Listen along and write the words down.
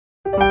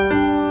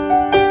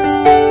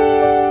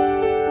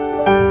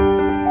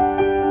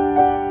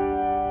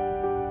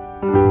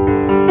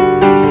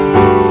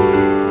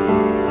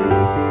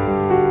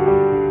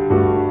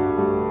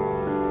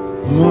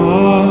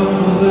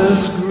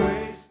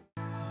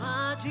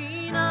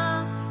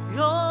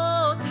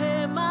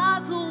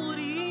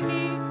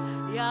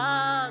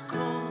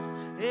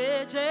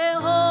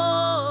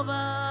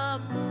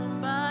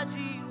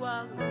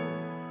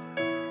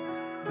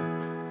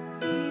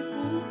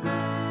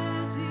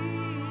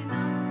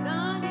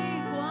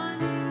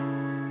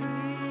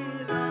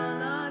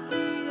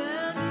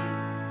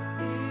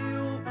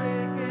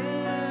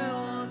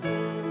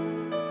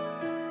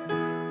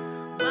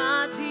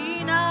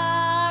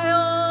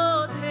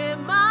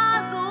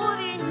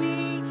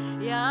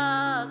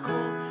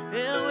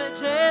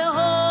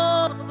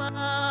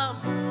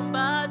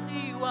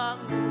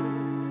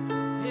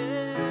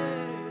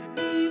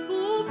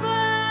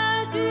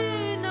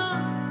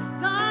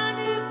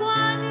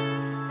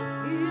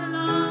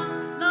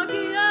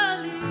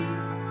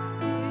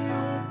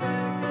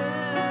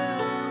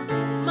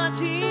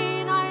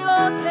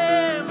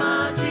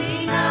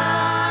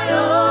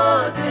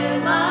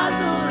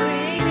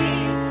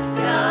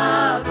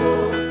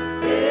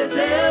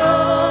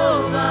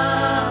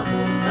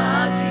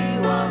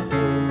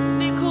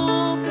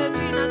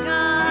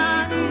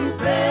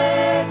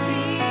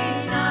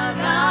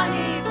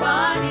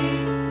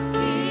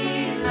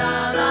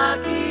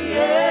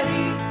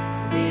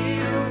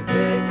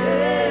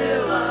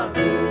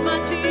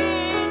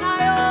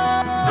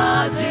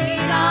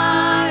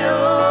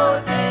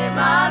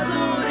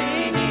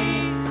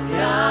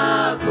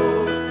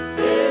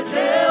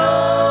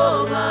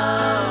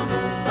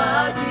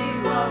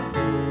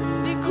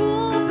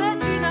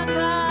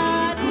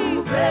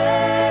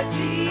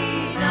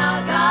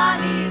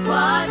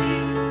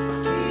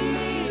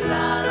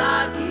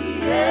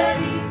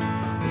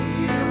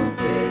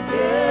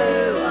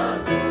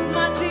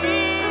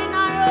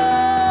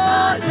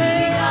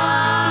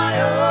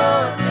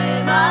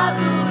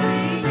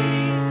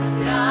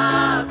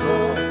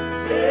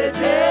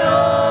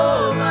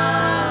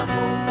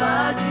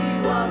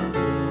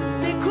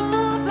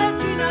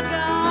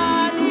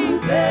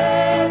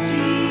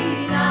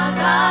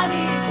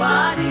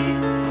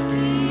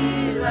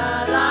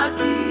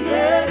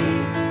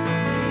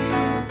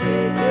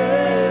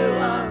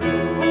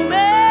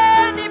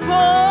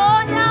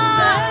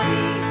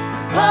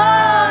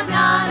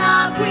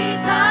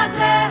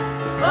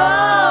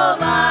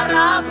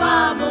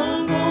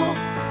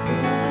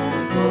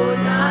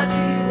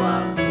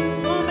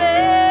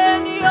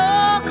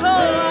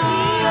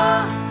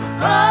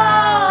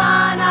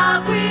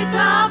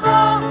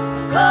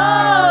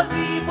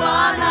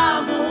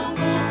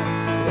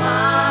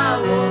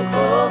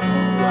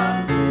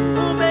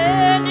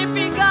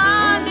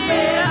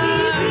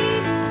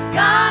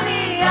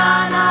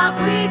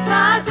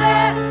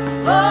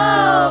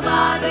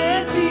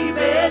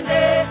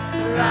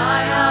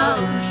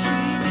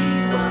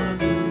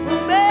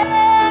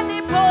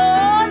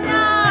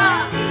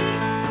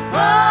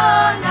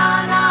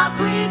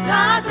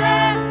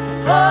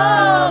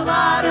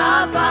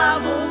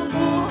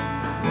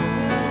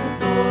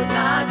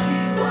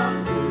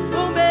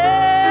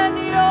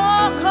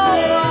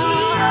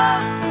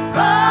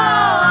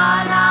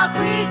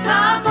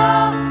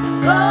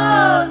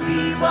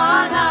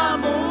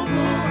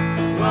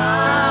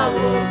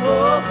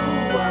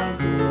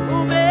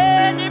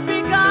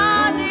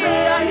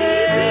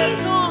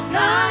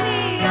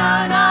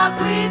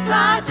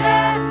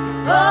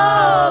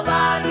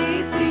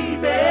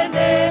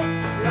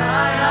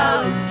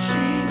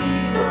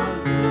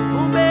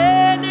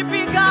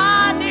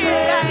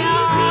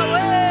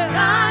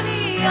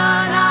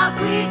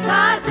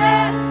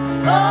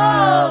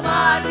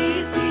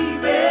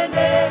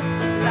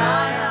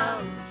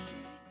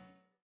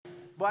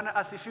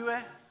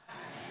Asifiwe.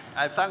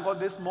 I thank God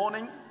this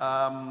morning.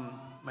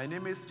 My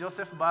name is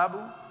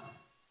Mbaabu.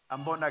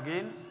 I'm born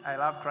again. I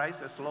love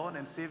Christ as Lord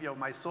and Savior of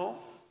my soul.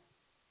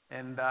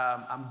 And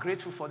I'm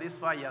grateful for this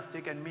far He has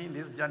taken me in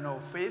this journey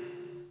of faith.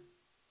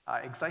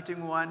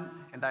 Exciting one.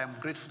 And I am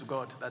grateful to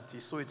God that He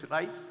saw it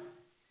right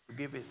to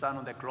give His Son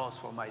on the cross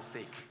for my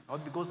sake.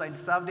 Not because I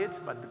deserved it,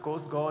 but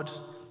because God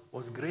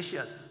was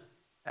gracious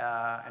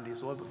and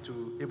is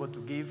able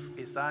to give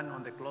His Son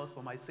on the cross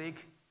for my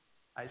sake.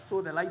 I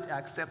saw the light, I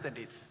accepted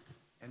it.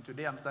 And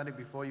today I'm standing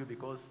before you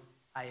because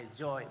I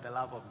enjoy the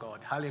love of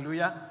God.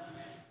 Hallelujah.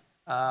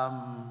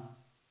 I'm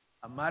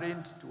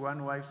married to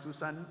one wife,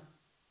 Susan,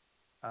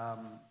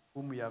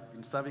 whom we have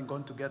been serving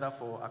God together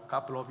for a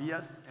couple of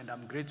years. And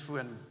I'm grateful,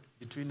 and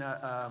between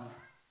us,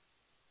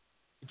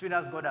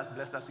 God has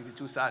blessed us with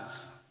 2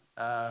 sons.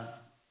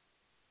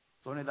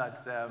 It's only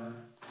that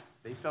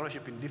they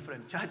fellowship in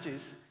different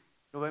churches.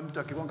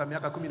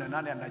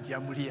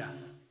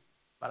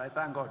 But I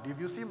thank God. If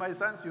you see my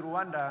sons, you'll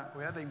wonder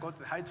where they got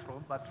the height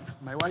from. But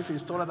my wife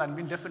is taller than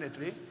me,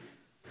 definitely.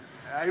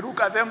 I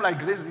look at them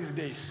like this these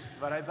days.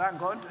 But I thank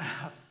God.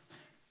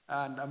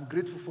 And I'm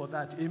grateful for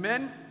that.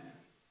 Amen.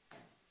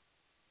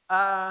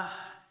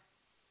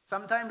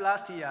 Sometime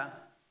last year,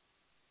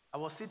 I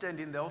was sitting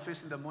in the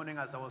office in the morning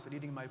as I was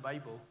reading my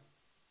Bible.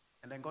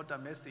 And I got a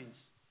message.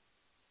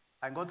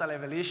 I got a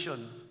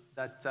revelation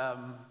that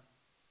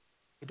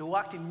it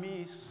worked in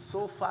me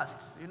so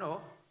fast, you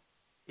know.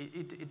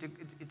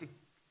 It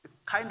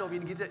kind of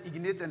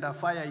ignited a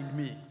fire in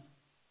me.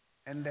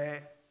 And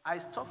I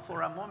stopped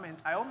for a moment.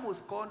 I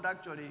almost called,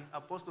 actually,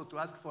 Apostle to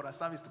ask for a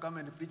service to come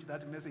and preach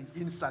that message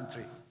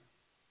instantly.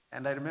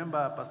 And I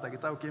remember Pastor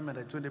Gitao came and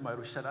I told him I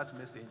would share that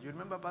message. You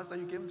remember, Pastor,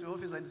 you came to the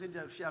office and said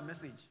you share a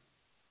message.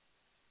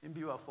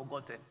 Maybe you have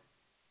forgotten.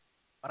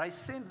 But I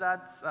said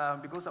that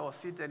because I was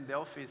sitting in the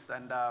office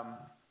and I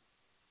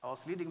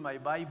was reading my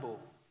Bible.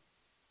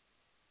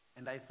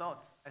 And I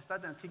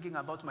started thinking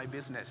about my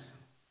business.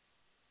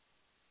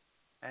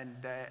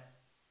 And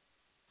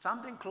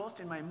something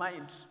closed in my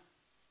mind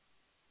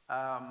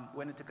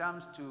when it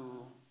comes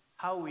to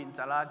how we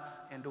interact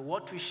and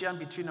what we share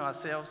between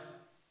ourselves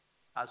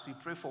as we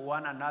pray for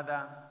one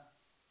another,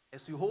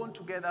 as we hold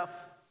together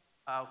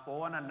for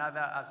one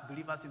another as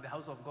believers in the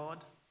house of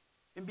God,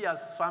 maybe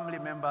as family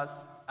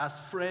members,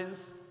 as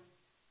friends,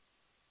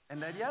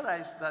 And I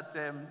realized that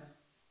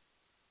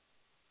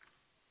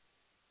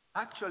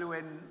actually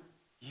when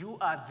you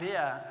are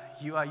there,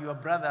 you are your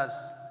brother's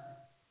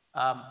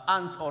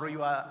answer, or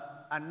you are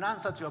an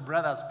answer to your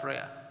brother's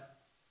prayer.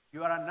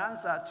 You are an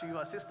answer to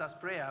your sister's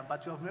prayer,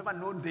 but you have never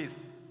known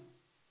this.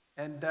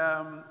 And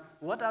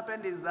what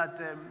happened is that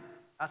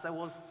as I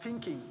was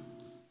thinking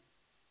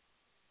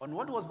on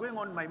what was going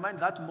on in my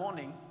mind that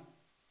morning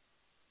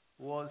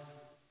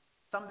was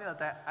something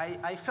that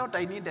I felt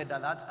I needed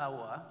at that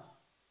hour.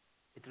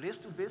 It relates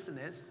to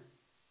business,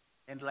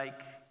 and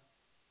like,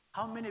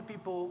 how many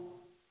people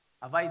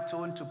have I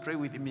told to pray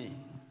with me?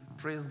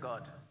 Praise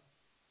God.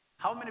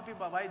 How many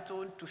people have I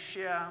told to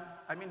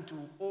to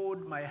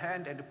hold my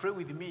hand and pray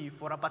with me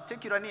for a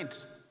particular need?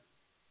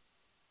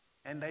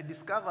 And I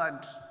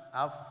discovered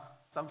I have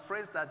some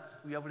friends that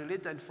we have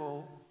related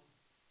for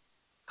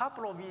a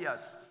couple of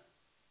years.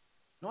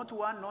 Not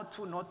 1, not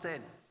 2, not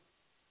 10.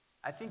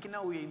 I think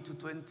now we're into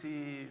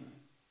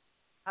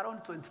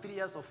around 23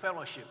 years of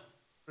fellowship.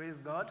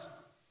 Praise God.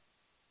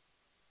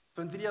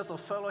 23 years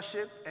of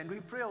fellowship, and we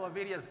pray over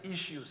various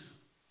issues.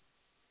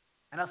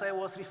 And as I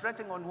was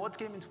reflecting on what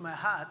came into my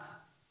heart,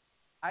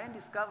 I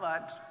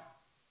discovered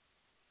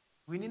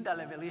we need a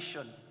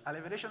revelation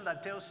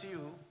that tells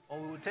you,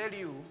 or will tell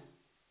you,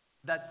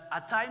 that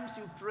at times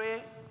you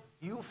pray,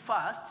 you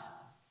fast,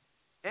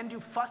 and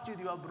you fast with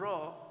your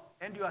bro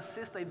and your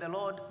sister in the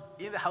Lord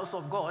in the house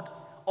of God,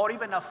 or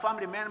even our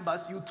family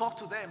members, you talk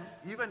to them,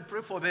 you even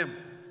pray for them.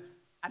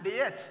 And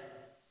yet,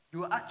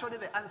 you are actually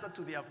the answer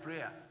to their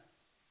prayer.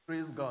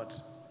 Praise God.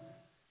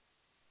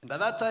 And at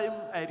that time,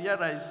 I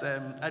realized,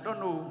 I don't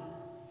know,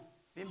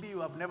 maybe you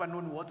have never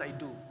known what I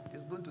do. I'm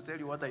just going to tell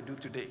you what I do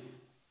today,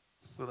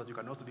 so that you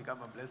can also become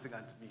a blessing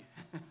unto me.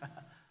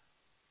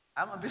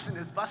 I'm a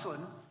business person,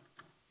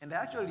 and I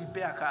actually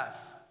repair cars.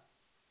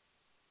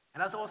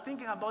 And as I was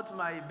thinking about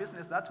my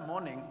business that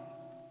morning,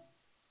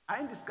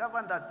 I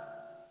discovered that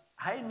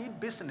I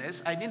need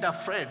business, I need a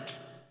friend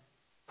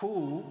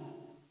who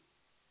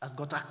has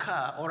got a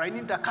car, or I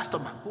need a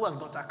customer who has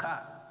got a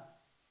car.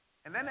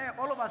 And then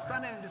all of a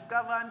sudden I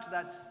discovered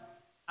that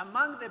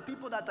among the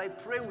people that I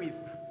pray with,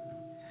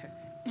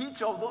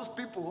 each of those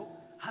people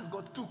has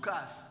got 2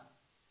 cars.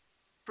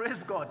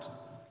 Praise God.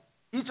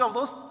 Each of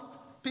those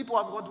people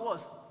have got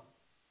what?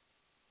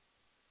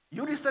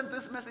 You listen to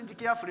this message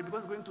carefully,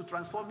 because it's going to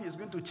transform you, it's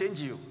going to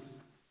change you.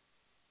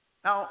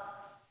 Now,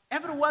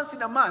 every once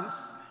in a month,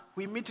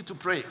 we meet to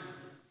pray,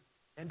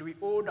 and we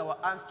hold our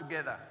hands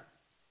together.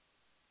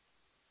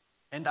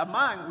 And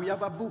we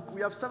have a book,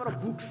 we have several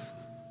books.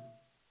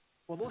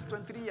 For those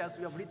 23 years,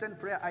 we have written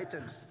prayer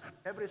items.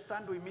 Every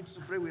Sunday we meet to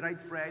pray, we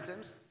write prayer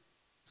items.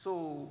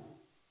 So,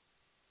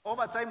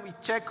 over time, we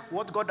check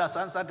what God has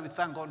answered, we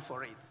thank God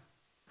for it.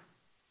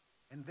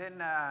 And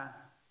then,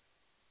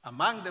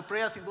 among the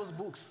prayers in those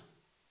books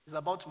is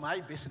about my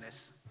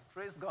business.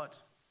 Praise God.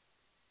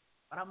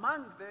 But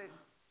among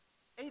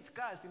the 8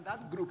 cars in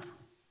that group,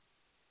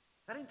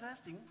 very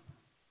interesting.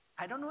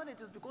 I don't know whether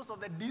it is because of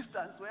the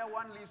distance where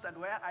one lives and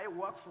where I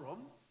work from,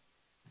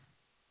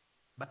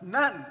 but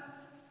none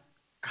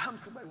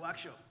comes to my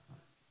workshop.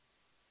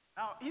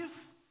 Now, if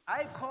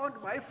I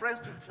called my friends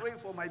to pray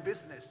for my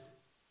business,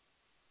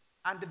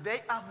 and they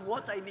have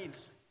what I need,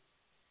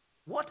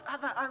 what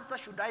other answer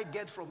should I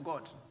get from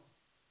God?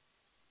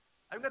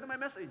 Are you getting my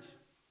message?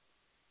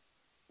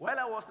 While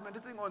I was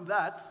meditating on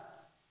that,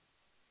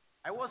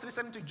 I was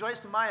listening to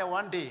Joyce Meyer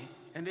one day,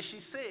 and she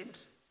said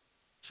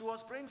she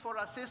was praying for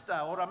a sister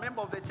or a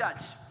member of the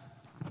church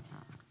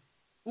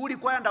who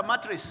required a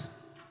mattress.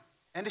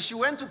 And she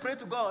went to pray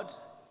to God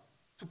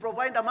to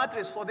provide a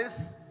mattress for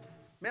this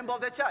member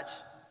of the church.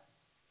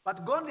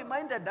 But God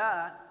reminded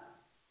her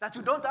that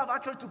you don't have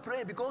actually to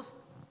pray, because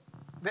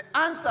the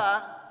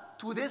answer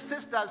to this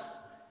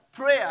sister's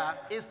prayer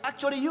is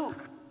actually you.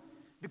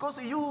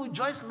 Because you,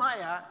 Joyce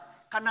Meyer,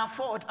 can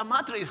afford a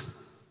mattress.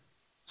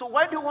 So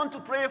why do you want to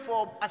pray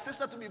for a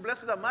sister to be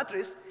blessed with a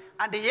mattress,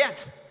 and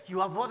yet you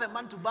have all the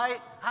money to buy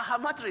her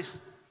mattress?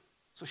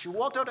 So she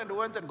walked out and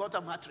went and got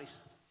a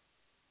mattress.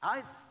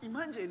 I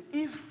imagine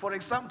if, for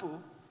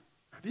example,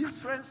 these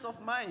friends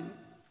of mine,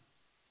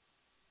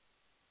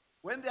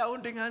 when they are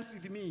holding hands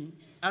with me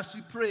as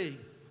we pray,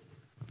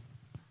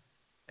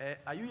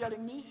 are you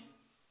hearing me?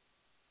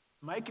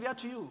 Am I clear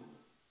to you?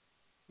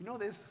 You know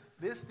this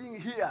thing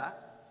here,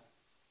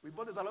 we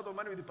bought it a lot of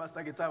money with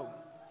Pastor Getau.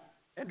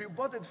 And we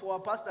bought it for our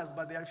pastors,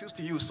 but they refuse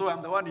to use. So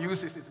I'm the one who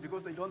uses it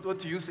because they don't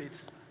want to use it.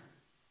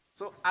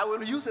 So I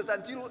will use it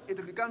until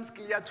it becomes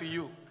clear to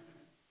you.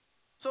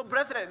 So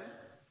brethren,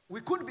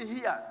 we could be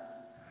here.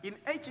 In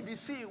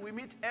HBC, we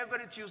meet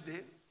every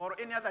Tuesday or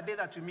any other day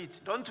that we meet,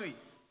 don't we?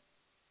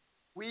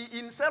 We,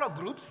 in cell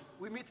groups,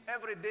 we meet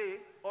every day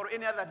or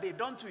any other day,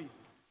 don't we?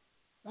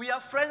 We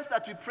are friends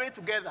that we pray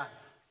together.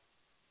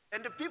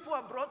 And the people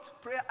have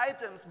brought prayer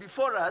items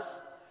before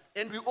us,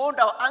 and we hold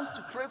our hands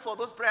to pray for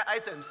those prayer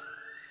items.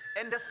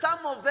 And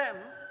some of them,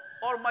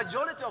 or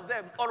majority of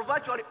them, or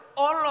virtually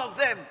all of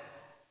them,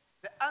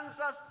 the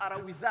answers are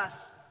with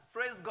us.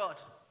 Praise God.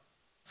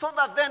 So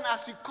that then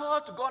as we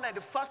call to God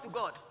and fast to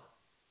God,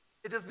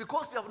 It is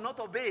because we have not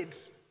obeyed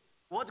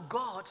what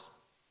God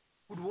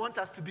would want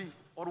us to be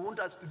or want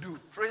us to do.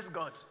 Praise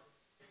God.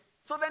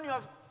 So then you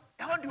have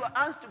held your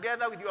hands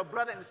together with your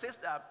brother and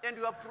sister, and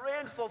you are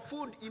praying for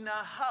food in a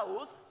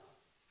house,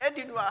 and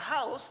in your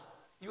house,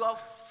 you have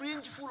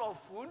fridge full of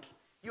food.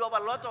 You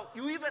have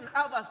you even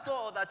have a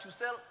store that you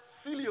sell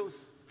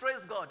cereals.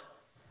 Praise God.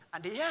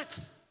 And yet,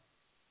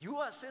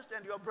 your sister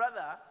and your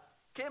brother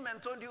came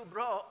and told you,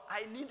 bro,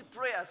 I need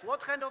prayers.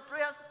 What kind of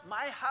prayers?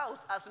 My house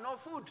has no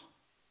food.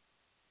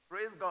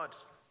 Praise God.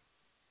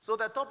 So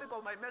the topic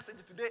of my message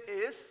today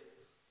is,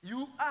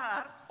 you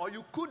are or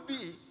you could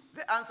be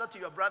the answer to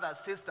your brother,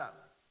 sister.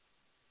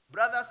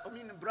 Brothers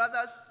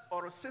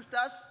or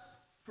sisters,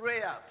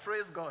 prayer.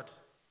 Praise God.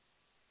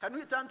 Can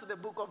we turn to the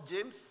book of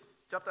James,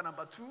 chapter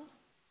number 2?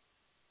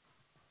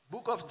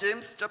 Book of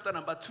James, chapter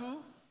number 2.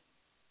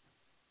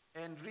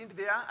 And read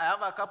there. I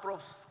have a couple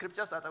of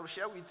scriptures that I will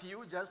share with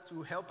you just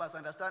to help us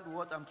understand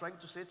what I'm trying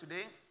to say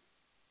today.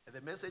 And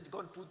the message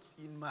God puts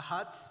in my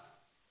heart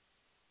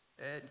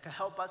and can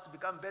help us to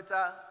become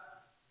better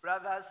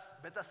brothers,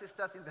 better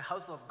sisters in the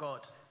house of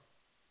God.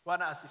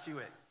 One as if you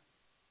were.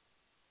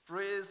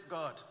 Praise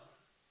God.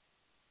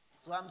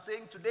 So I'm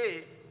saying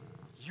today,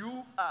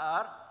 you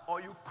are or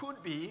you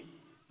could be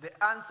the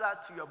answer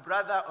to your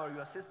brother or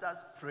your sister's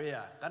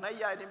prayer. Can I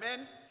hear an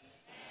amen?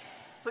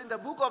 So in the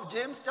book of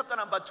James, chapter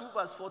number 2,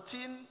 verse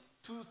 14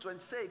 to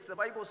 26, the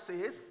Bible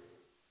says,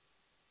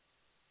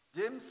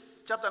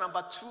 James, chapter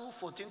number 2,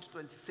 14 to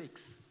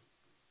 26.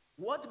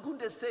 What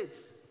goodness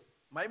says,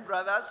 my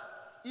brothers,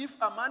 if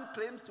a man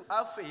claims to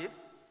have faith,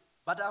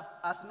 but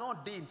has no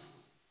deeds,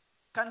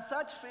 can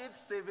such faith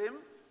save him?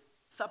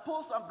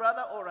 Suppose a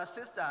brother or a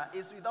sister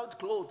is without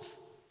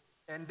clothes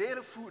and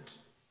daily food.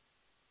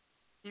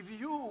 If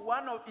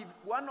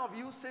one of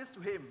you says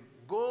to him,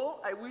 go,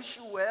 I wish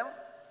you well,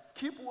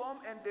 keep warm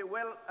and be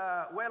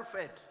well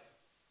fed,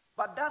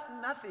 but does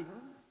nothing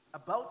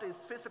about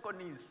his physical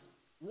needs,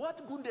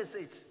 what good is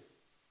it?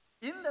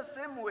 In the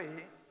same way,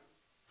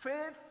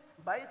 faith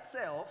by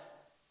itself,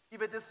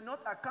 if it is not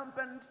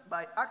accompanied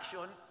by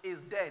action,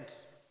 is dead.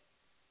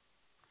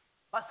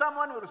 But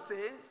someone will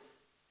say,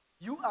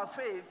 you have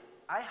faith,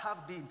 I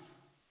have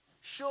deeds.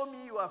 Show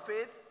me your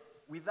faith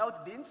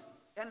without deeds,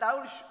 and I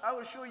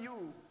will show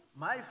you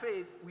my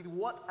faith with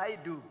what I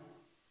do.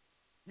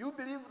 You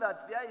believe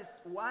that there is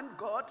one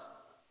God?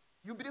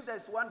 You believe there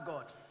is one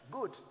God.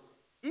 Good.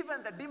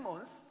 Even the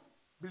demons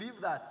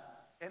believe that,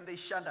 and they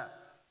shudder.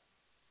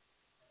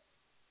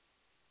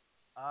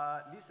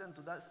 Listen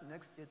to that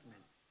next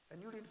statement.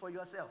 Can you read for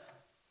yourself?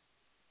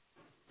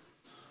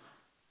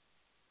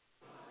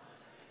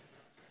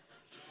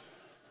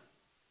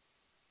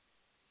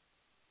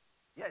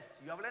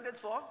 Yes, you have learned it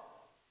for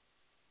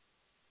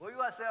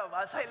yourself.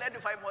 As I learned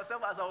it for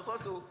myself, as I was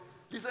also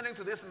listening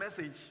to this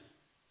message.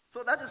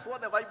 So that is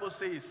what the Bible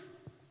says.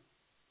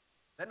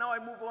 Then now I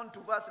move on to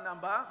verse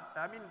number,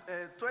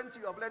 20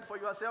 you have learned for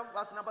yourself,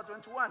 verse number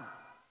 21.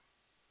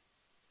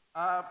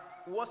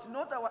 Was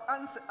not our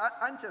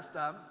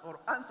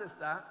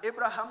ancestor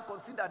Abraham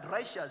considered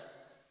righteous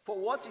for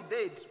what he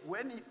did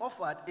when he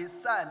offered his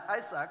son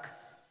Isaac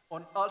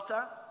on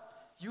altar?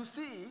 You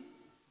see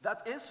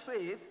that his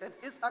faith and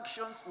his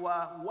actions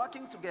were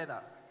working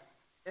together,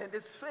 and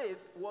his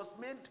faith was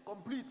made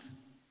complete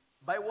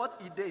by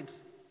what he did.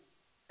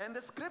 And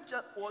the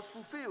scripture was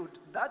fulfilled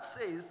that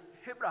says,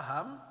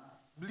 Abraham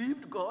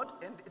believed God,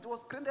 and it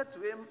was credited to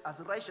him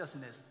as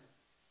righteousness.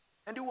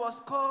 And he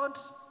was called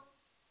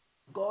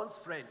God's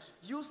friend.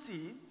 You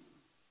see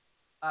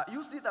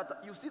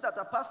that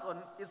a person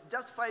is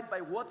justified by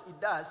what he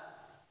does,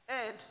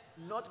 and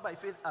not by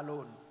faith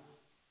alone.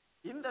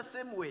 In the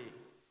same way,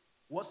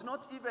 was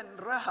not even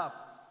Rahab,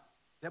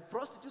 the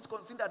prostitute,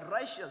 considered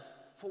righteous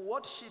for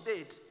what she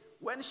did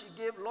when she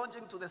gave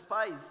lodging to the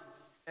spies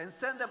and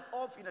sent them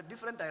off in a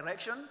different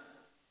direction?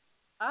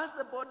 As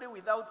the body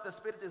without the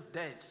spirit is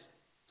dead,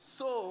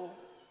 so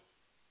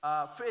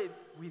faith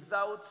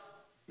without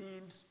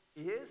deed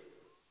is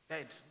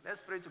dead.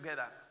 Let's pray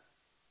together.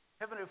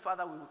 Heavenly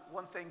Father, we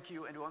want to thank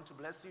you and we want to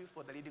bless you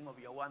for the leading of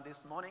your word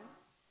this morning.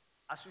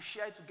 As we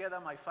share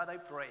together, my Father, I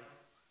pray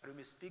that you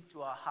may speak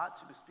to our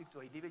hearts, you may speak to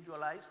our individual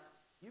lives,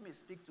 you may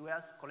speak to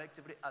us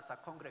collectively as a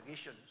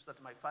congregation, so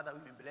that, my Father, we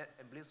may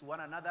bless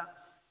one another,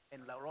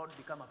 and the Lord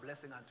become a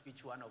blessing unto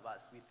each one of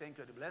us. We thank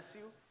you and bless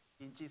you.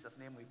 In Jesus'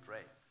 name we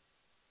pray.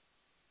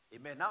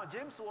 Amen. Now,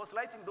 James was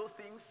writing those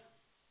things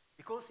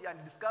because he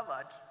had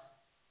discovered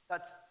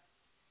that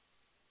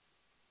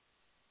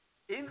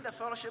in the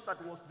fellowship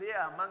that was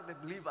there among the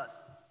believers,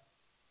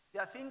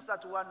 there are things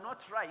that were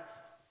not right.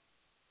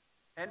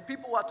 And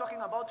people were talking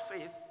about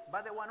faith,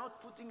 but they were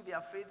not putting their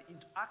faith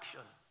into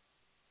action.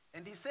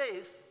 And he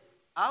says,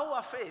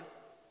 our faith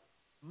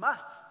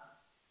must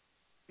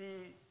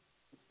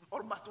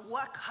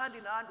work hand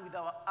in hand with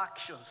our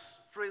actions.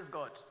 Praise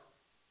God.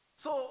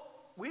 So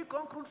we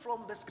conclude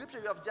from the scripture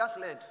we have just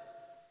read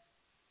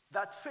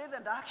that faith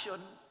and action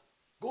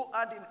go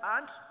hand in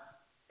hand,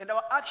 and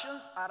our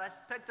actions are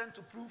expected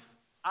to prove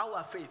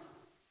our faith.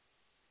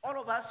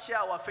 all of us share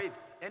our faith,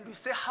 and we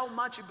say how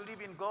much you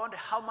believe in God,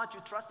 how much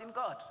you trust in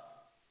God.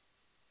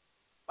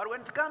 But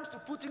when it comes to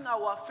putting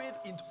our faith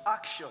into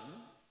action,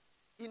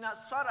 in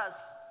as far as,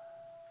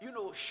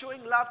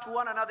 showing love to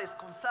one another is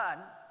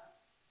concerned,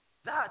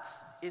 that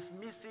is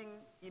missing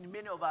in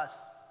many of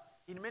us,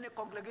 in many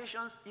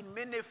congregations, in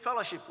many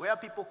fellowship, where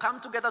people come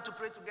together to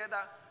pray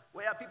together,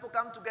 where people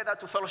come together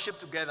to fellowship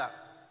together.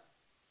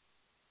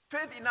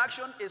 Faith in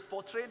action is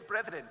portrayed,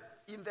 brethren,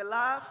 in the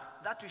love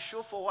that we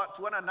show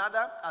to one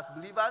another as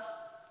believers,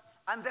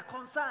 and the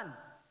concern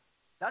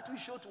that we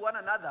show to one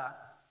another,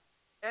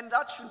 and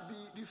that should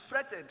be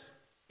reflected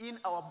in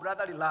our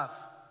brotherly love.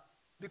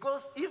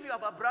 Because if you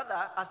have a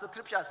brother, as the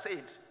scripture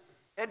said,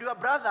 and your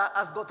brother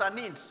has got a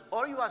need,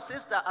 or your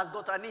sister has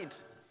got a need,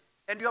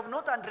 and you have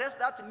not addressed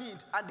that need,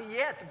 and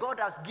yet God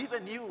has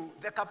given you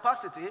the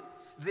capacity,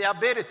 the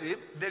ability,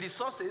 the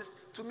resources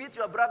to meet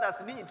your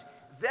brother's need,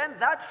 then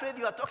that faith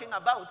you are talking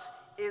about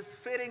is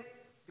failing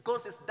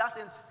because it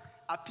doesn't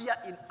appear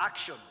in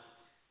action.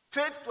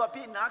 Faith to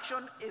appear in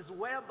action is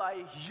whereby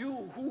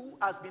you who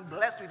has been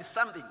blessed with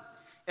something,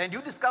 and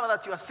you discover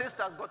that your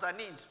sister has got a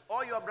need,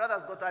 or your brother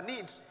has got a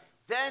need,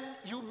 then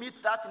you meet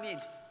that need.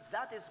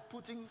 That is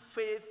putting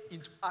faith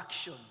into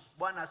action.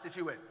 Bwana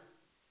asifiwe.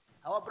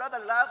 Our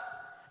brotherly love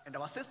and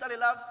our sisterly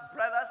love,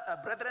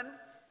 brethren,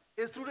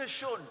 is truly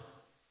shown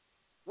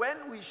when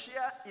we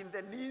share in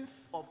the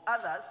needs of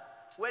others,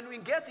 when we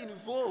get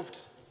involved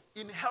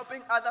in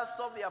helping others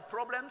solve their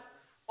problems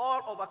or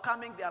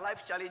overcoming their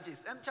life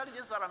challenges. And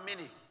challenges are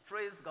many,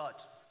 praise God.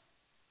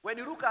 When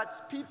you look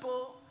at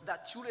people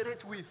that you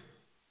relate with,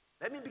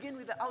 let me begin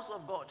with the house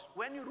of God.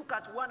 When you look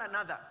at one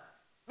another,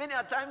 many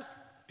a times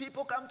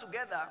people come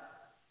together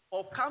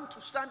or come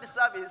to Sunday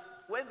service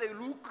when they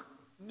look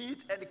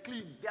neat and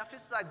clean. Their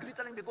faces are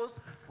glittering because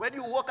when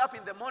you woke up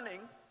in the morning,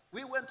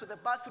 we went to the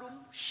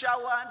bathroom,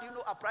 showered,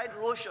 applied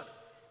lotion.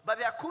 But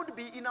there could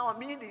be in our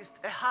midst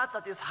a heart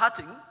that is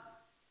hurting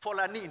for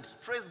a need,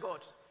 praise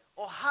God.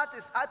 Or heart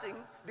is hurting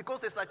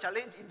because there's a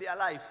challenge in their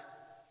life.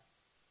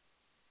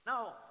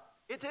 Now,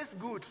 it is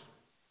good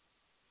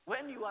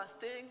when you are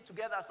staying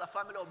together as a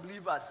family of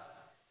believers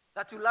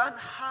that you learn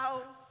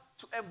how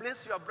to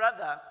embrace your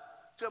brother,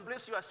 to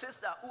embrace your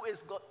sister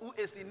who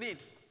is in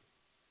need.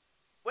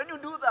 When you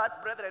do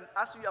that, brethren,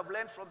 as you have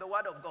learned from the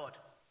word of God,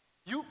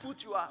 you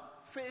put your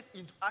faith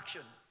into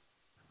action.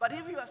 But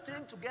if you are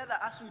staying together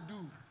as we do,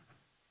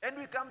 and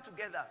we come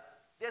together,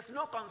 there's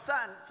no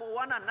concern for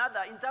one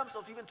another in terms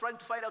of even trying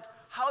to find out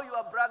how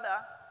your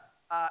brother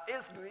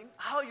is doing,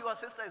 how your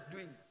sister is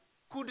doing.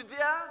 Could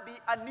there be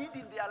a need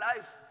in their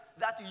life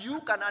that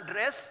you can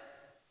address?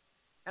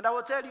 And I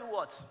will tell you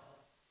what.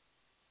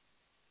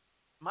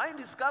 My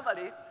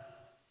discovery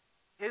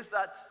is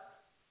that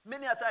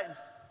many a times,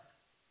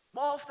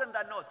 more often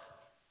than not,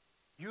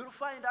 you'll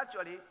find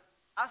actually,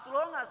 as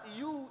long as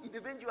you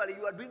individually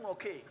you are doing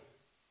okay,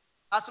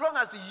 as long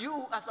as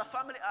you as a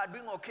family are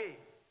doing okay,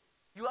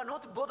 you are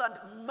not bothered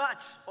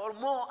much or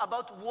more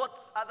about what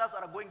others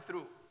are going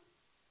through.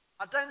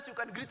 At times you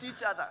can greet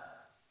each other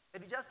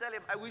and you just tell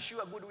him, I wish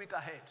you a good week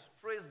ahead.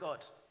 Praise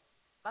God.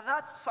 But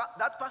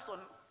that person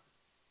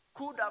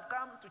could have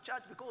come to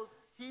church because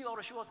he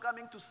or she was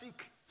coming to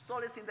seek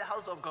solace in the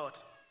house of God.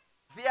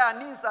 There are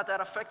needs that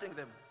are affecting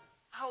them.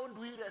 How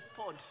do we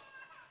respond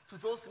to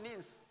those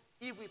needs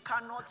if we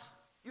cannot,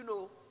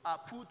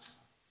 put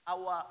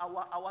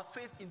our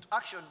faith into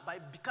action by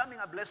becoming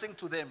a blessing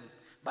to them,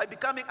 by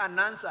becoming an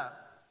answer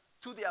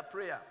to their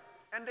prayer?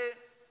 And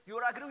you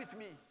will agree with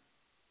me.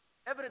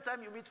 Every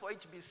time you meet for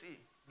HBC,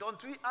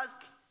 don't we ask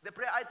the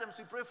prayer items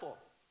we pray for?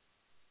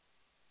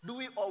 Do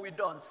we or we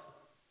don't?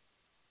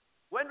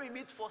 When we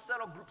meet for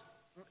cell groups,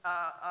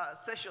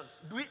 sessions,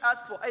 do we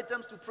ask for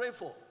items to pray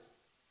for?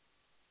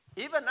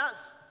 Even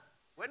us,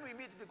 when we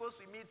meet, because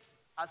we meet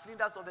as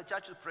leaders of the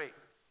church to pray.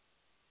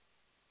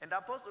 And the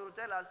apostle will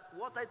tell us,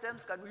 what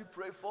items can we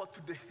pray for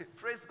today?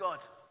 Praise God.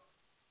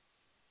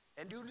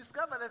 And you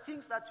discover the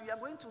things that we are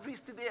going to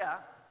list there,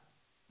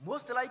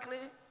 most likely,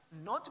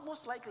 not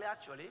most likely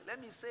actually,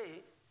 let me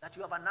say that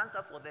you have an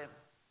answer for them.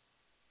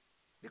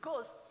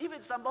 Because if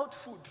it's about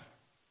food,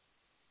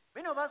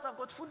 many of us have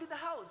got food in the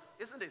house,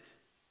 isn't it?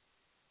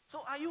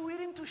 So are you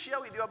willing to share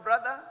with your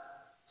brother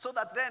so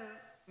that then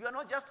you are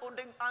not just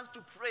holding hands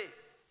to pray,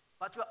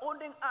 but you are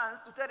holding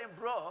hands to tell him,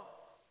 bro,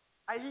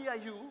 I hear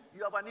you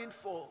have a need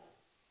for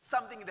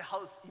something in the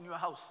house, in your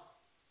house.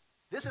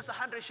 This is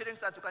 100 shillings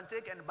that you can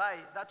take and buy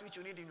that which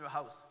you need in your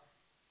house.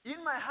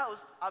 In my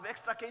house, I have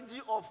extra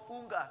kg of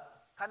unga.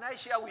 Can I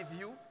share with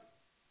you?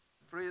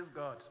 Praise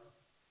God.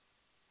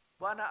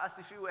 Bwana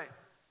asifiwe.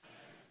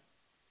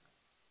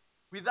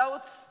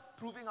 Without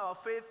proving our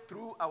faith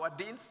through our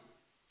deeds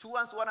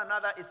towards one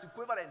another is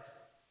equivalent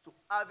to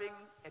having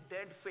a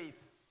dead faith.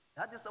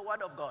 That is the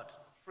word of God.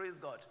 Praise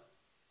God.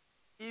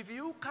 If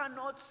you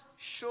cannot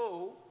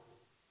show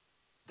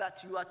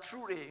that you are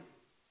truly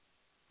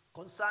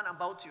concerned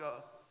about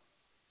your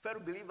fellow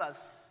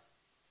believers'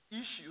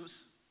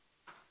 issues,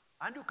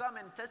 and you come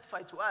and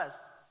testify to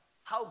us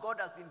how God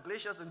has been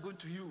gracious and good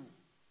to you,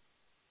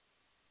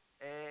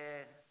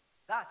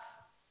 that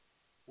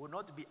will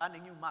not be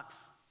earning you marks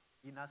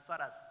in as far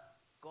as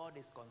God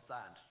is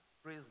concerned.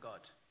 Praise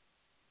God.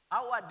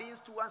 Our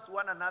deeds towards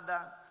one another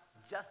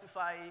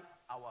justify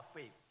our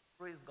faith.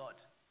 Praise God.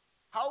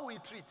 How we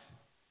treat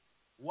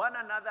one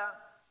another,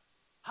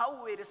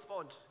 how we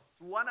respond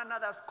to one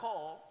another's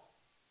call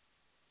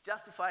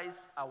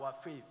justifies our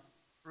faith.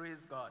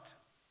 Praise God.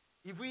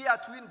 If we are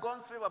to win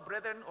God's favor,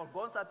 brethren, or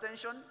God's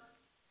attention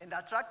and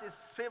attract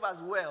his favor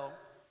as well,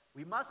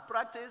 we must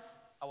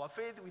practice our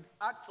faith with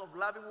acts of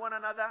loving one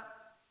another.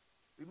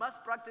 We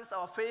must practice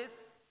our faith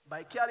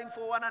by caring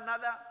for one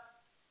another.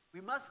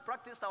 We must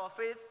practice our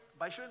faith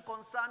by showing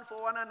concern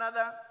for one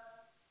another.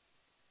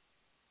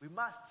 We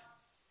must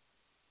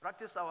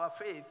practice our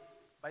faith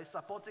by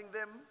supporting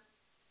them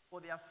for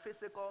their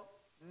physical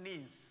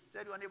needs.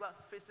 Tell your neighbor,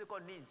 physical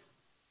needs.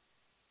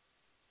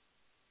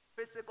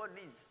 Physical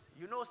needs.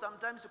 You know,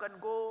 sometimes you can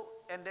go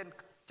and then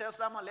tell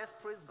someone, let's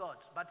praise God.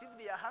 But if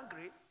they are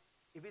hungry,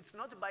 if it's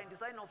not by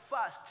design of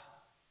fast,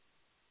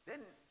 then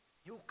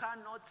you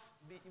cannot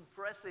be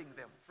impressing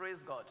them.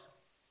 Praise God.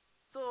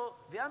 So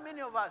there are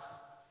many of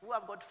us who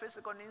have got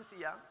physical needs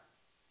here.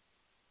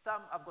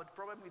 Some have got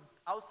problem with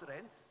house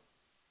rent.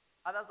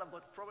 Others have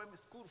got problem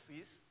with school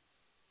fees.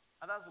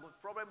 Others have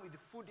got problem with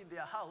food in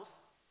their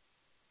house.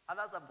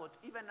 Others have got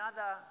even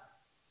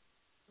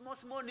other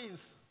small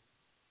needs.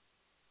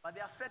 But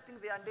they're affecting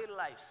their daily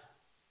lives.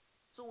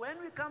 So when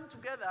we come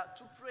together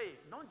to pray,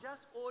 not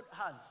just hold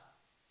hands,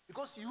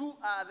 because you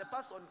are the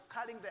person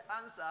carrying the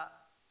answer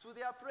to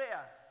their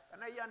prayer.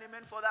 Can I hear an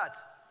amen for that?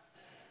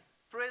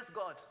 Praise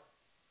God.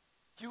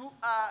 You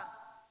are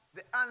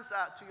the answer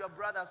to your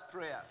brother's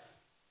prayer.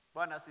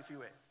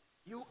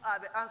 You are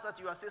the answer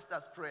to your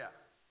sister's prayer.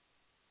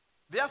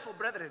 Therefore,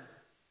 brethren,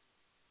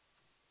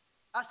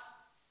 as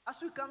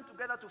we come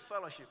together to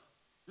fellowship,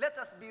 let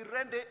us be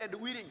ready and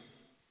willing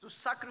to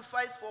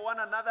sacrifice for one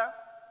another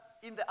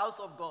in the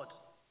house of God.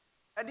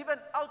 And even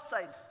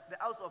outside the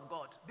house of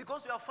God.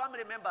 Because we are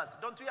family members.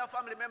 Don't we have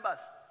family members?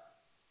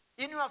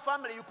 In your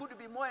family, you could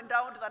be more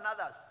endowed than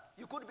others.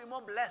 You could be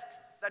more blessed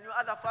than your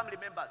other family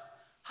members.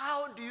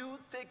 How do you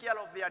take care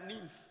of their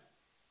needs?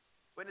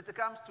 When it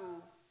comes to,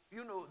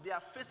 their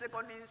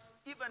physical needs,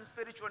 even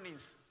spiritual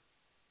needs.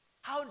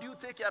 How do you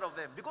take care of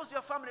them? Because you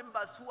have family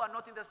members who are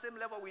not in the same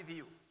level with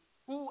you.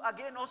 Who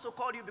again also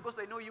call you because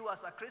they know you as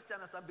a Christian,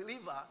 as a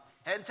believer,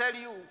 and tell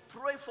you,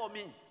 pray for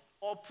me,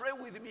 or pray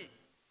with me.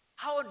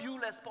 How do you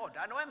respond?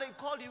 And when they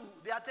call you,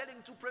 they are telling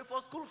you to pray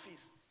for school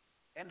fees.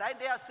 And I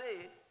dare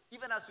say,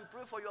 even as you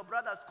pray for your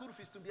brother's school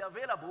fees to be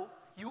available,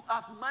 you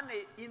have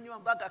money in your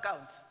bank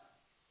account.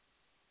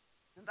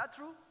 Isn't that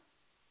true?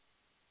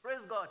 Praise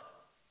God.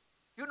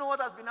 You know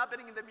what has been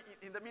happening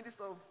in the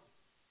midst of,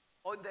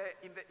 or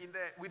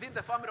within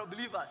the family of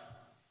believers?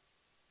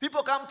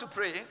 People come to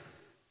pray,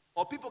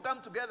 or people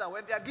come together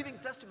when they are giving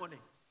testimony.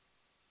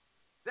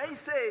 They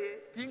say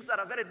things that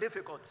are very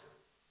difficult.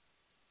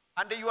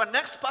 And your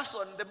next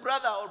person, the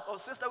brother or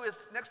sister who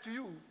is next to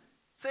you,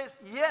 says,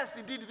 yes,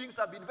 indeed, things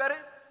have been very,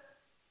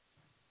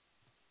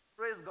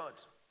 praise God.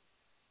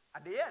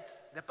 And yet,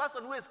 the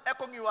person who is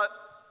echoing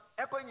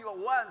your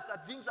words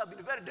that things have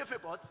been very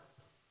difficult,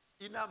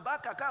 in a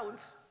bank account,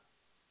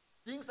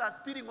 things are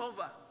spilling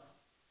over.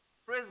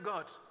 Praise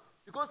God.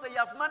 Because they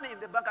have money in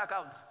the bank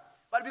account.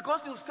 But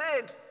because you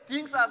said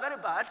things are very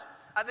bad,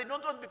 and they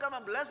don't want to become a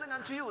blessing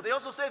unto you, they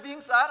also say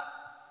things are,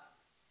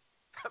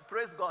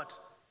 praise God.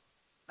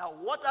 Now,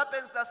 what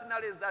happens in that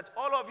scenario is that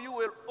all of you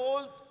will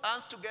hold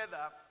hands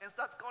together and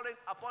start calling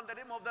upon the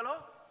name of the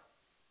Lord.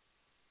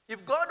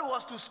 If God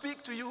was to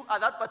speak to you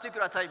at that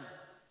particular time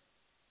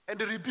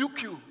and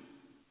rebuke you,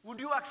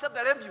 would you accept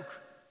the rebuke?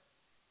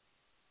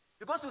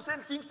 Because you say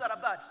things that are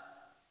bad.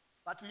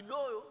 But we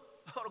know,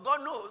 or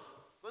God knows,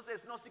 because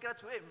there's no secret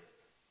to him,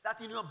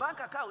 that in your bank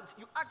account,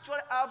 you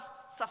actually have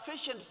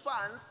sufficient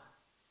funds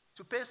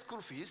to pay school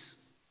fees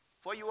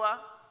for your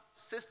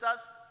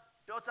sister's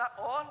daughter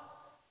or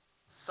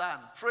son.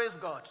 Praise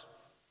God.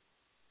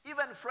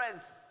 Even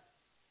friends,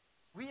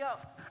 we are,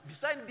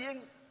 besides being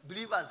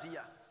believers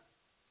here,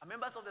 are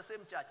members of the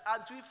same church,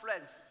 aren't we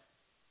friends?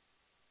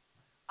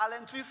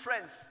 Aren't we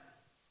friends?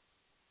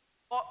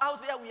 Or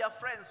out there we are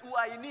friends who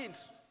are in need.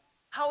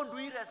 How do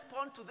we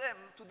respond to them,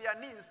 to their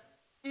needs,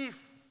 if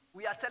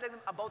we are telling them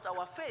about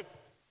our faith?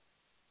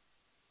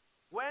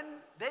 When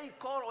they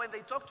call, when they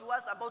talk to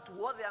us about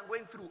what they are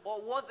going through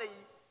or what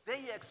they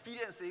are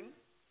experiencing,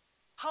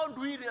 how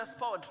do we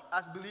respond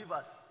as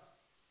believers?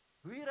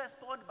 Do we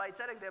respond by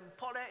telling them,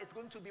 Paul, it's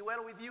going to be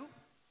well with you?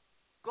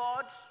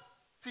 God,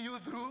 see you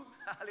through.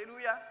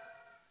 Hallelujah.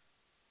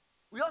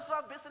 We also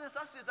have business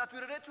associates that we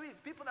relate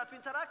with, people that we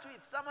interact with.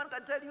 Someone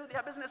can tell you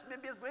their business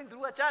maybe is going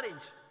through a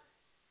challenge.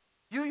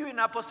 You in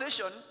a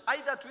position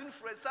either to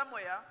influence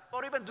somewhere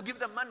or even to give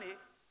them money,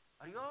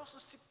 but you also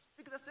speak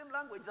the same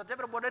language that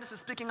everybody else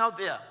is speaking out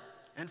there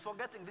and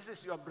forgetting this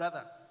is your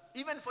brother.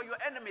 Even for your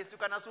enemies, you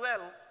can as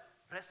well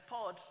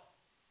respond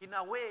in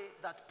a way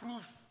that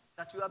proves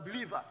that you are a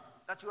believer,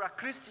 that you are a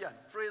Christian.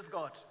 Praise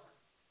God.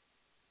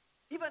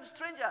 Even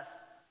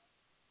strangers,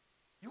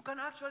 you can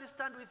actually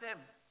stand with them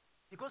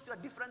because you are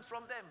different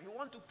from them. You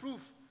want to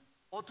prove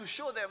or to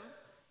show them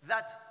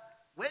that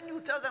when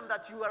you tell them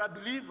that you are a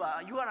believer,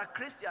 you are a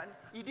Christian,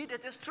 indeed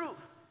it is true.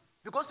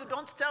 Because you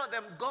don't tell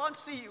them, God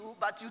see you,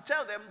 but you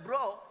tell them,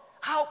 bro,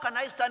 how can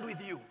I stand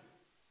with you?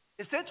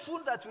 Is it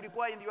food that you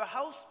require in your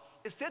house?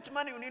 Is it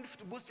money you need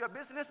to boost your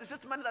business? Is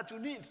it money that you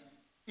need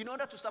in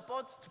order to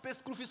support, to pay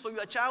school fees for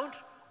your child?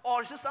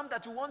 Or is it something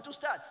that you want to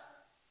start?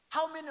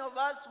 How many of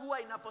us who are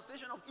in a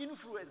position of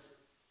influence,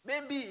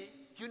 maybe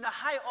you're in a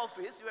high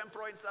office, you're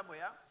employed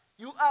somewhere,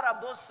 you are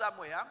a boss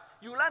somewhere,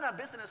 you run a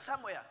business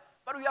somewhere,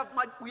 but we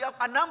have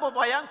a number of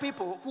our young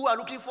people who are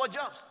looking for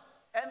jobs.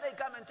 And they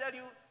come and tell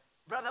you,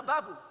 Brother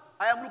Mbaabu,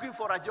 I am looking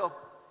for a job.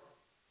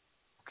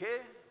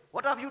 Okay,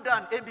 what have you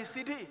done? A, B,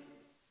 C, D.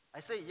 I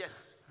say,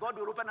 yes, God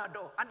will open a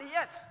door. And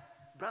yet,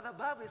 Brother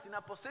Mbaabu is in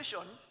a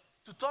position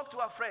to talk to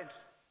a friend,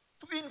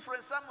 to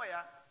influence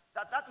somewhere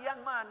that that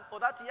young man or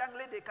that young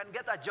lady can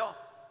get a job.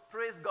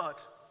 Praise God.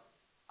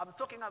 I'm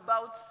talking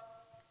about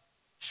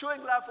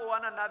showing love for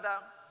one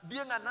another,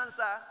 being an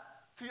answer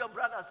to your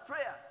brother's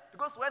prayer.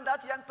 Because when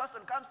that young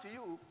person comes to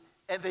you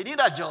and they need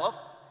a job,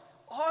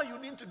 all you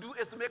need to do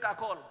is to make a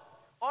call.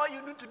 All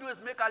you need to do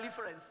is make a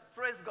reference.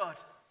 Praise God.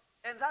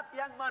 And that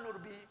young man will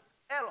be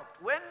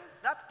helped. When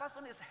that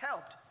person is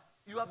helped,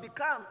 you have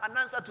become an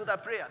answer to the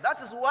prayer.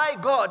 That is why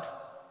God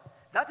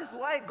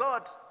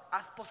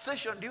has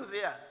positioned you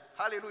there.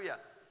 Hallelujah.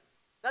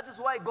 That is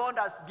why God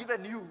has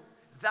given you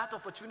that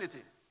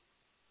opportunity.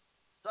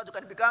 So that you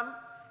can become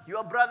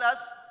your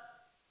brother's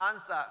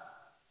answer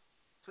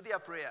to their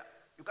prayer.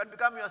 You can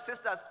become your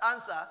sister's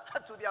answer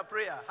to their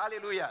prayer.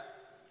 Hallelujah.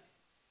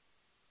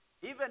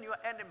 Even your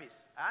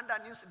enemies. I had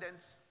an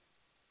incident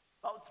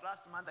about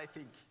last month, I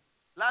think.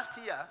 Last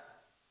year,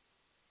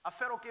 a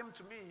fellow came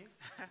to me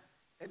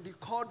and he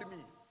called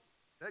me.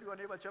 Then your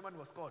neighbor chairman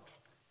was called.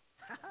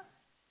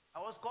 I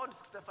was called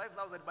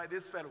 65,000 by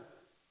this fellow.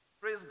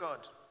 Praise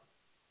God.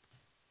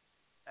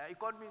 He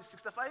called me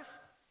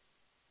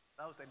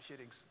 65,000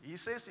 shillings. He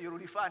says he will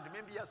refund.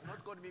 Maybe he has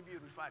not called, maybe he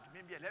will refund.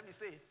 Maybe, let me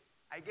say,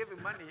 I gave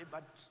him money,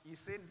 but he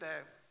said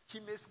he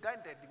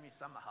misguided me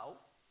somehow.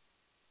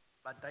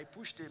 But I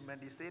pushed him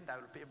and he said, I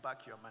will pay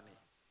back your money.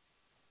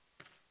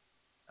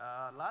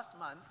 Last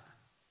month,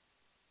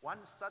 one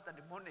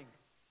Saturday morning,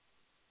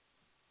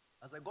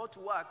 as I go to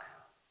work,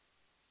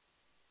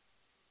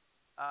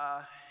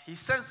 he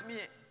sends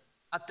me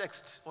a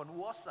text on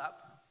WhatsApp,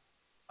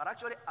 but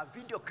actually a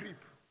video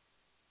clip.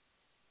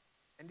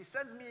 And he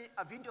sends me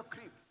a video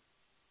clip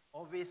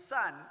of his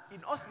son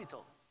in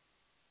hospital.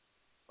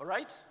 All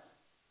right?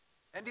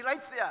 And he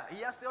writes there,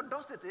 he has the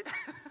audacity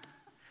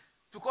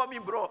to call me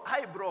bro.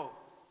 Hi, bro.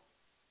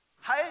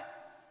 Hi.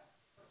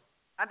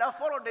 And I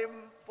followed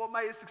him for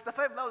my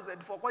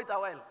 65,000 for quite a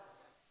while.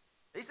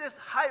 He says,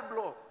 hi,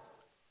 bro.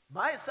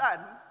 My son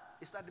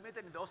is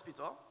admitted in the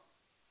hospital,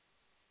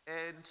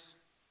 and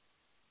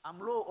I'm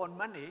low on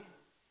money.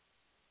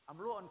 I'm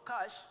low on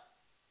cash.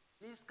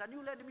 Please, can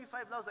you lend me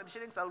 5,000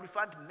 shillings? I'll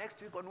refund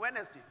next week on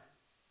Wednesday.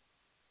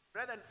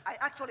 Brethren, I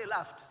actually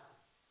laughed.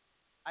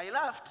 I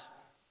laughed,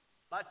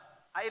 but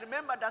I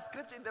remember the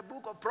script in the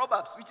book of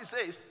Proverbs, which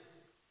says,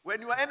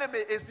 when your enemy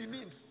is in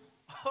need,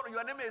 or your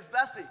enemy is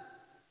thirsty,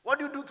 what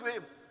do you do to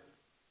him?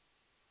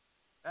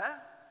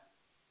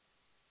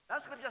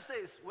 That scripture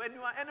says, when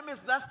your enemy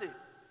is thirsty,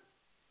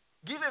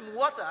 give him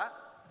water,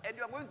 and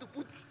you are going to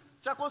put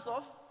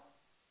charcoal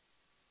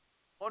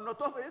on the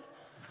top of it.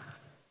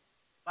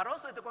 But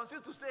also it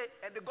continues to say,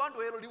 and the God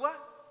will reward.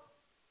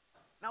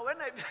 Now when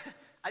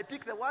I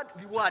picked the word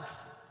reward,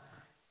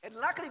 and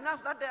luckily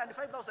enough that day I had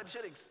 5,000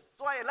 shillings.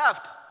 So I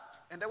laughed,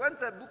 and I went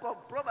to the book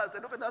of Proverbs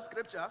and opened that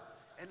scripture,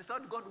 and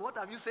said, God, what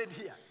have you said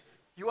here?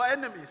 Your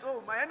enemy.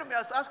 So my enemy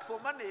has asked for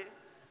money.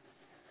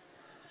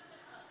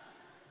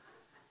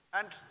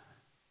 And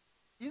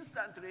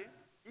instantly,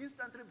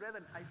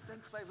 brethren, I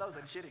sent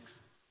 5,000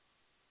 shillings.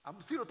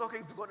 I'm still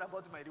talking to God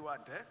about my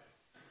reward.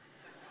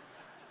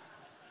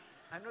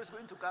 I know it's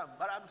going to come.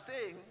 But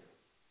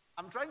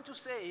I'm trying to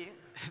say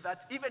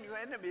that even your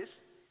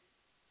enemies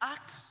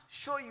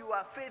show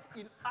your faith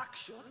in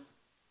action,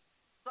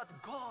 so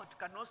that God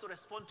can also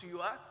respond to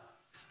your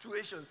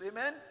situations.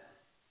 Amen?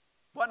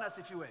 Bwana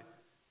asifiwe.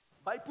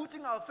 By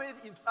putting our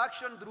faith into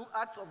action through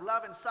acts of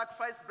love and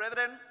sacrifice,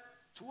 brethren,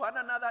 to one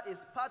another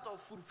is part of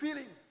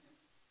fulfilling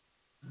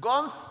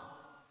God's.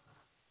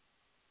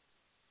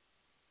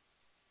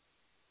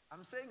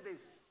 I'm saying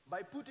this.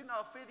 By putting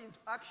our faith into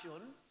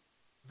action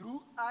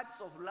through acts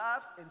of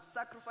love and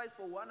sacrifice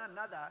for one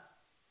another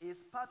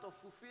is part of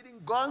fulfilling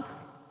God's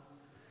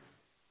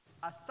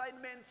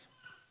assignment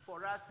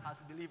for us as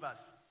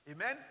believers.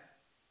 Amen?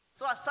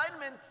 So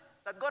assignment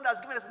that God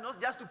has given us is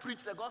not just to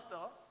preach the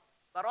gospel,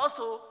 but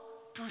also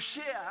to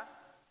share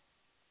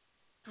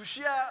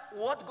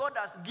what God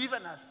has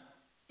given us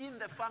in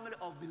the family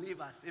of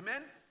believers.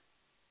 Amen?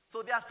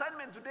 So the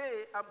assignment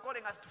today I'm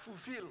calling us to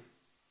fulfill,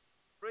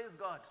 praise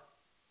God,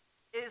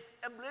 is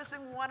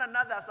embracing one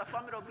another as a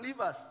family of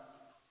believers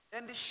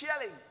and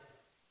sharing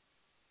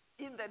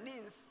in the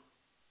needs,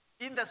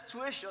 in the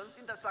situations,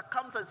 in the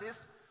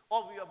circumstances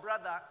of your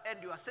brother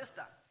and your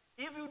sister.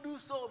 If you do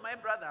so, my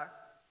brother,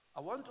 I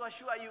want to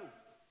assure you,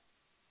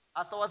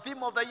 as our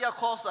theme of the year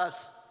calls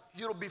us,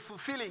 you'll be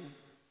fulfilling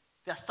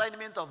the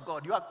assignment of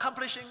God. You are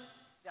accomplishing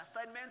the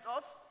assignment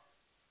of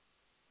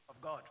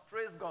God.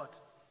 Praise God.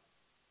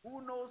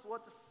 Who knows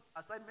what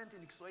assignment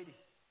in Kiswahili?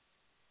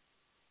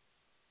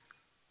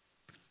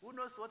 Who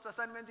knows what's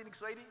assignment in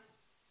Kiswahili?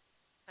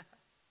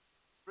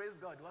 Praise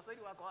God.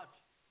 Waswahili wako wapi?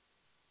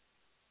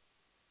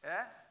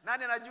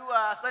 Nani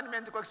anajua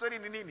assignment kwa Kiswahili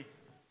ni nini?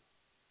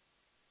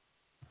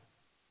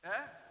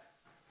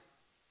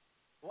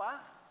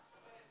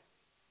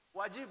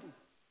 Wajibu.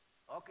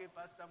 Okay,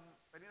 Pastor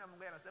Penina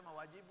Mungai anasema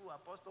wajibu,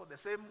 apostle the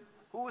same.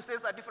 Who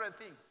says a different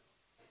thing?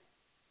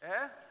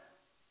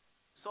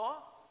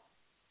 Soes.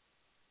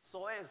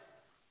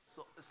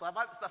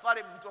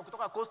 Safari mtu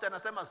kutoka Coast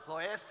anasema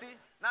soesi.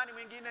 Nani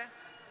mwingine?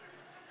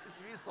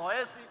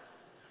 Soesi.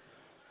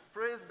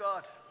 Praise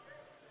God.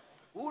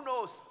 Who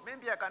knows?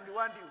 Maybe I can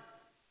reward you.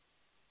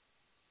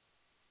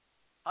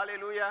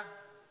 Hallelujah.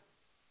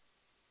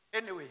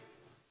 Anyway,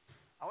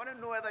 I want to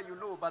know whether you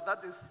know, but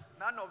that is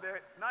none of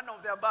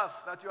the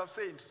above that you have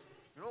said.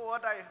 You know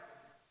what?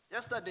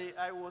 Yesterday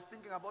I was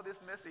thinking about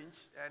this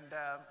message, and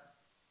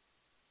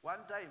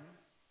one time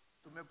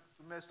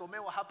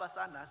tumesomewa hapa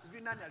sana.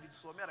 Sijui nani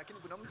alitusomea, lakini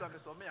kuna mtu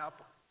amesomea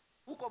hapo.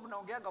 Huko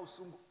mnaongeanga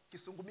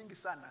kisungu mingi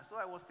sana. So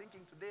I was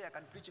thinking today I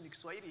can preach in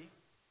Kiswahili.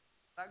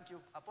 Thank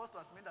you. Apostle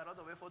has made a lot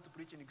of effort to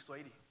preach in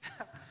Kiswahili.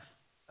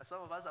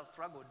 Some of us have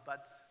struggled,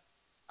 but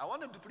I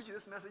wanted to preach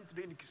this message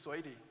today in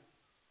Kiswahili.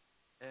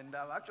 And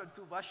actually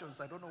 2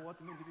 versions. I don't know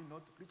what means even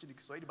not to preach in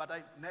Kiswahili, but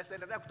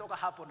naendelea kutoka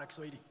hapo na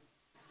Kiswahili.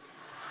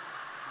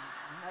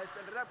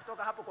 Naendelea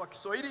kutoka hapo kwa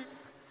Kiswahili.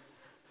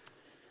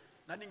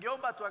 Na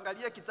ningeomba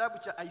tuangalie kitabu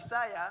cha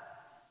Isaya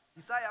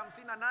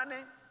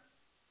 58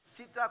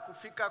 6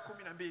 kufika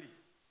 12.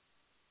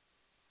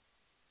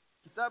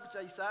 Kitabu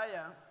cha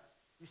Isaya.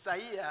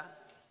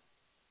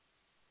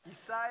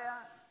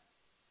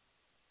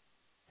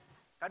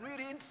 Can we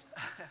read?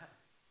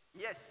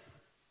 Yes.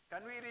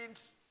 Can we read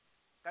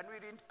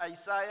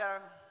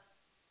Isaiah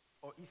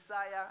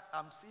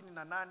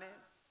 58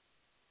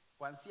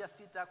 kuanzia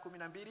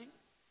 6:12?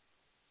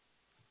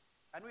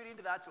 Can we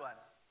read that one?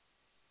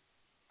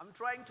 I'm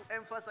trying to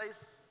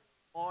emphasize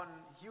on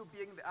you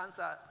being the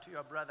answer to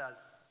your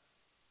brothers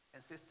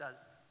and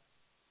sisters'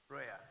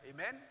 prayer.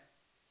 Amen?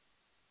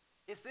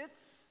 Is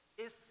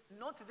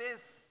not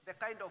this the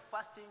kind of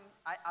fasting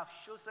I have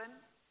chosen?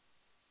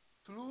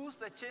 To loose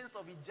the chains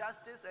of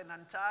injustice and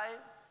untie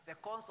the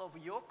cords of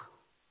yoke?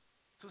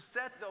 To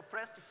set the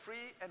oppressed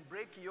free and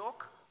break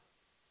yoke?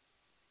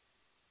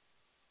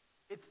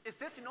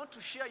 Is it not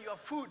to share your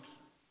food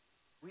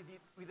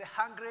with the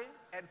hungry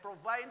and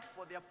provide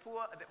for the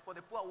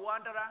poor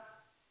wanderer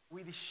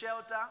with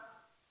shelter?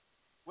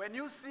 When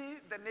you see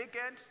the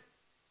naked,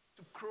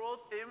 to clothe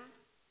him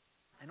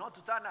and not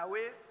to turn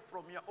away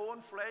from your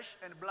own flesh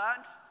and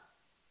blood?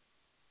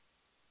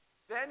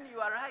 Then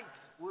your right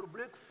will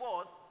break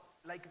forth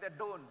like the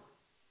dawn,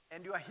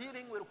 and your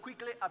healing will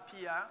quickly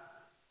appear.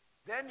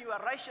 Then your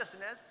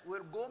righteousness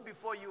will go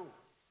before you,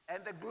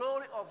 and the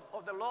glory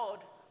of the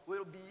Lord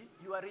will be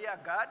your rear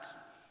guard.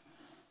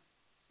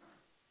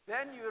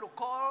 Then you will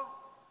call,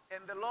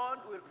 and the Lord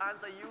will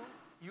answer you.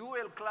 You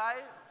will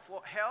cry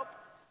for help,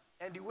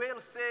 and He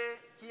will say,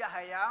 "Here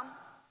I am."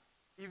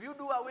 If you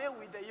do away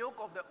with the yoke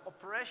of the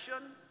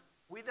oppression,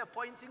 with the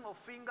pointing of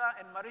finger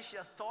and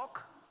malicious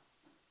talk,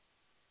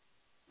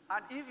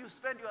 and if you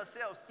spend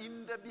yourselves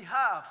in the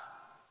behalf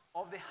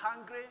of the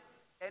hungry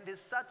and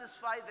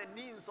satisfy the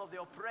needs of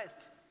the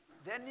oppressed,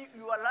 then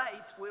your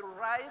light will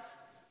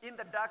rise in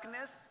the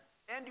darkness,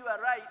 and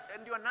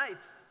your night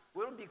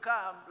will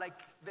become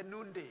like the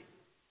noonday.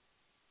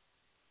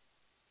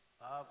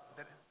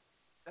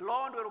 The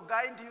Lord will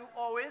guide you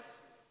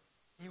always.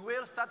 He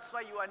will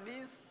satisfy your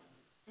needs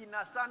in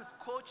a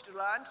sun-scorched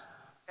land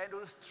and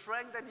will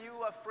strengthen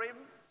your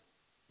frame.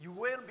 You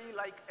will be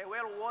like a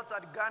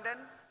well-watered garden,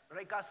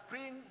 like a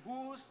spring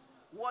whose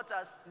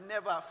waters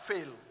never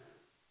fail.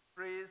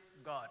 Praise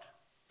God.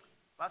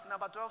 Verse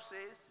number 12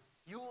 says,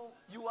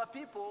 your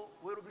people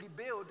will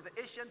rebuild the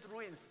ancient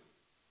ruins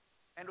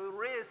and will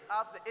raise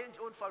up the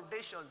age-old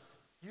foundations.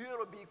 You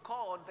will be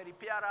called the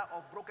repairer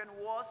of broken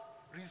walls,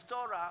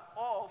 restorer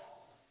of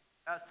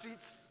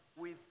streets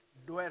with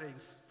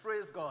dwellings.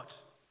 Praise God.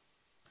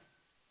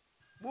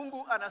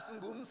 Mungu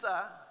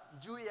anazungumza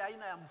juu ya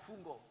aina ya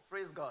mfungo.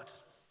 Praise God.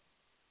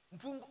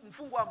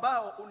 Mfungo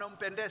ambao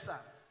unampendeza,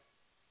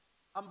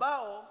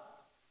 ambao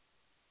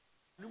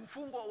ni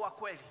mfungo wa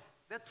kweli,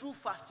 the true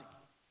fasting.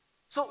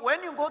 So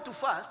when you go to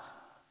fast,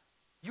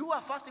 you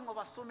are fasting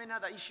over so many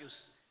other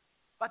issues.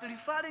 But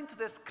referring to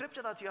the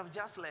scripture that you have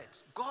just read,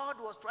 God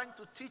was trying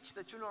to teach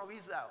the children of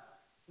Israel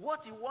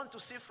what He wants to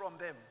see from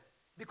them.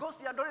 Because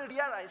He had already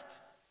realized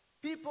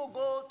people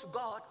go to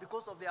God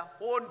because of their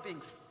own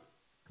things.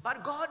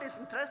 But God is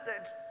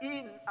interested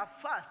in a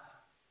fast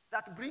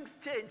that brings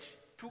change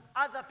to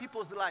other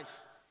people's life.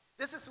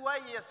 This is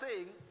why He is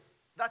saying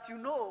that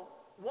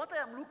what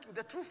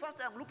the true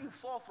fast I am looking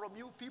for from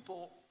you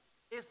people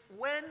is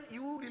when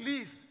you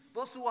release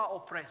those who are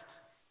oppressed.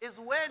 It's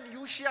when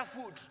you share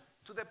food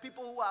to the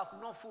people who have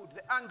no food,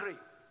 the hungry.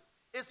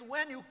 It's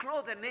when you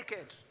clothe the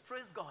naked.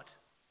 Praise God.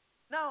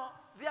 Now,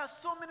 there are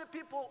so many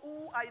people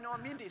who are in our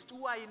midst,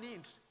 who are in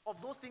need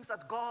of those things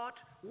that God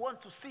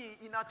wants to see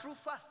in our true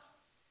fast.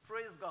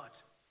 Praise God.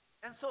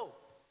 And so,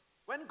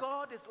 when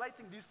God is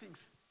lighting these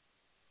things,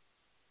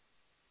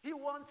 He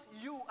wants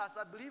you as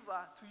a believer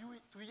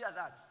to hear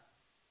that.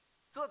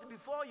 So that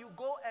before you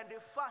go and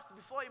fast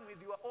before Him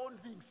with your own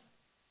things,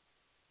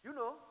 you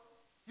know,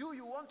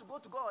 you want to go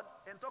to God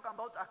and talk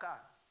about a car.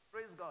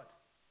 Praise God.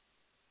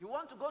 You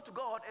want to go to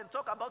God and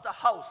talk about a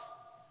house.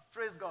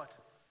 Praise God.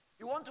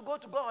 You want to go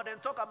to God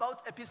and talk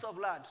about a piece of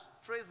land.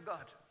 Praise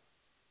God.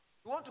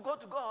 You want to go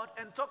to God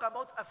and talk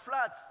about a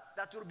flat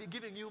that will be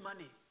giving you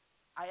money.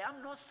 I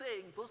am not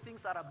saying those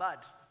things are bad.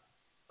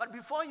 But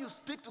before you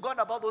speak to God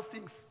about those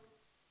things,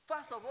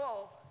 first of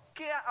all,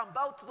 care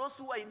about those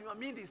who are in your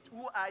midst,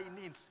 who are in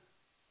need.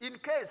 In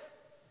case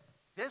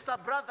there's a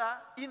brother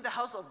in the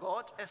house of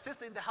God, a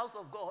sister in the house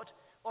of God,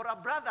 or a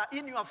brother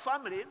in your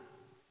family,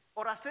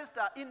 or a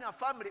sister in your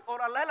family, or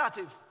a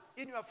relative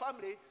in your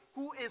family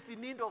who is in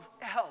need of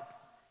help.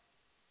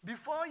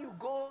 Before you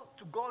go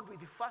to God with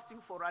the fasting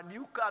for a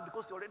new car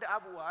because you already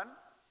have one,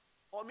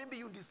 or maybe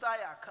you desire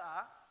a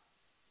car,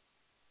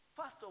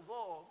 first of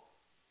all,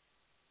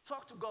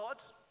 talk to God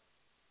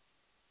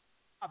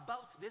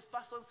about this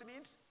person's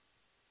need.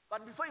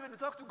 But before you even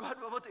talk to God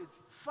about it,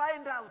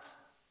 find out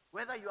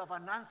whether you have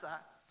an answer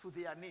to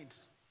their need.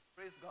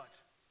 Praise God.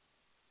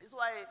 This is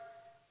why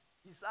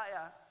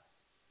Isaiah,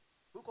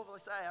 book of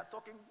Isaiah,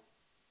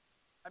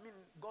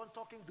 God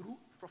talking through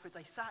prophet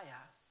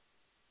Isaiah,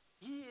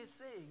 he is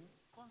saying,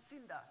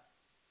 consider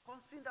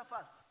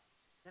first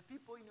the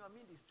people in your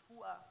midst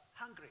who are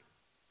hungry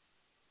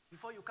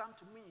before you come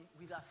to me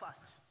with a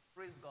fast.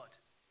 Praise God.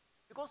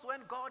 Because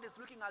when God is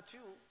looking at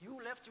you, you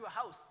left your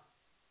house.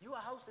 Your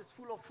house is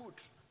full of food.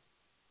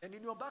 And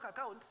in your bank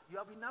account, you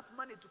have enough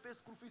money to pay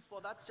school fees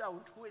for that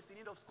child who is in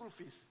need of school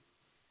fees.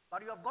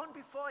 But you have gone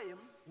before him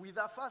with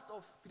a fast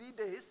of 3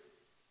 days,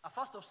 a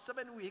fast of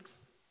 7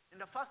 weeks,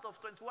 and a fast of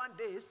 21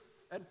 days,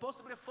 and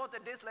possibly 40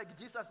 days like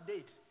Jesus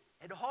did.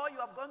 And all you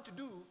have gone to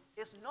do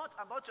is not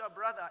about your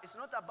brother, it's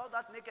not about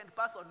that naked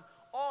person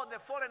or the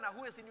foreigner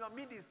who is in your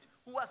midst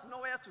who has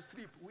nowhere to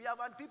sleep. We have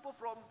had people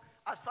from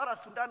as far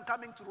as Sudan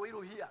coming to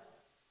Ruiru here.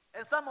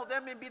 And some of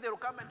them maybe they will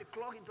come and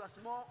clog into a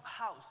small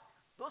house.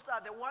 Those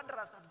are the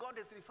wanderers that God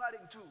is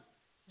referring to.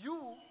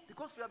 You,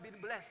 because you have been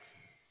blessed,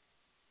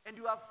 and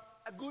you have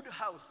a good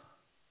house,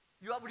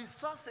 you have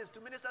resources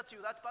to minister to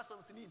you, that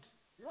person's need.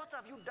 What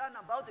have you done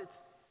about it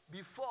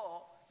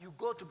before you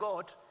go to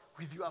God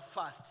with your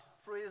fast?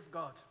 Praise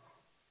God.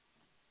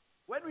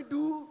 When we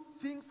do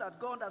things that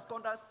God has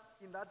called us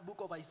in that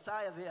book of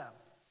Isaiah there,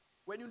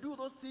 when you do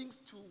those things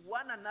to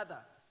one another,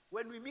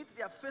 when we meet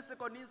their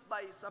physical needs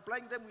by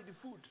supplying them with the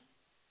food,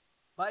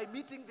 by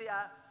meeting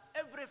their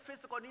every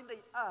physical need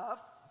they have,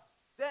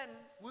 then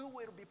we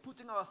will be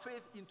putting our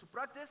faith into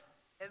practice,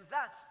 and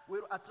that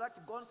will attract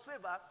God's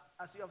favor,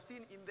 as we have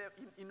seen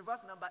in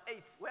verse number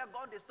 8, where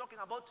God is talking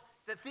about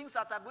the things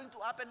that are going to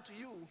happen to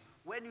you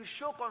when you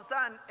show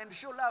concern and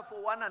show love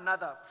for one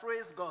another.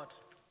 Praise God.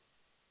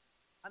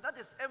 And that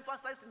is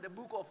emphasized in the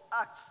book of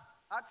Acts.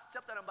 Acts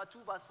chapter number 2,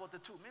 verse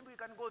 42. Maybe we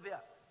can go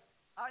there.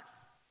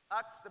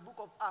 Acts, the book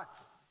of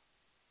Acts.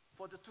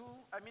 42,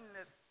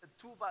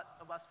 2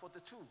 verse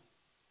 42.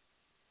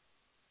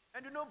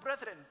 And you know,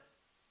 brethren,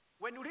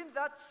 when you read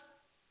that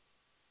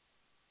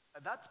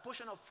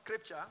portion of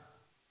scripture,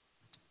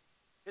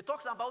 it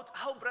talks about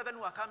how brethren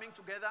were coming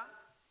together.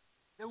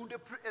 They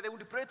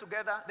would pray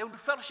together. They would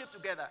fellowship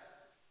together.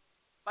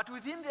 But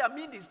within their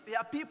midst, there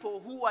are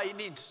people who are in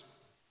need.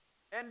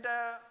 And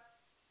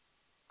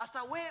as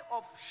a way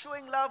of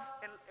showing love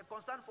and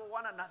concern for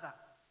one another,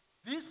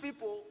 these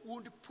people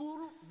would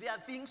pull their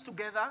things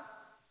together.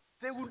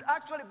 They would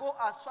actually go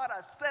as far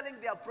as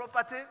selling their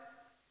property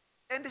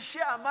and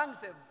share among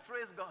them.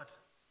 Praise God.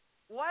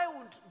 Why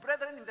would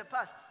brethren in the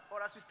past,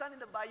 or as we stand in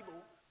the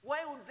Bible,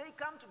 why would they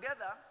come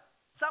together?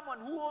 Someone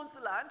who owns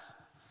land,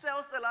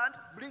 sells the land,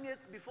 bring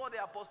it before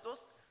the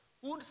apostles,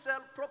 who would sell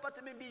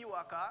property, maybe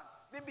your car,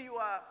 maybe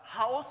your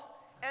house,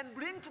 and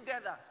bring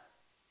together.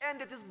 And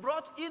it is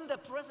brought in the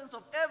presence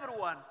of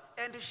everyone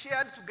and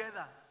shared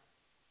together.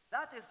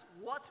 That is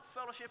what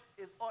fellowship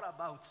is all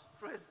about.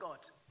 Praise God.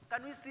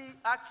 Can we see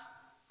Acts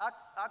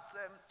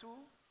 2,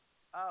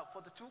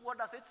 42? What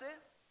does it say?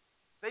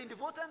 They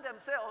devoted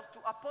themselves to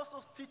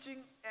apostles'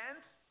 teaching and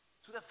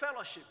to the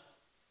fellowship,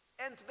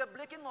 and to the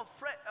breaking of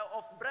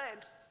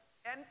bread,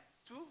 and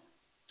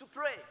to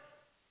pray.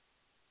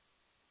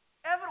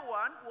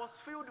 Everyone was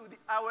filled with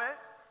awe,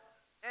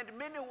 and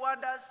many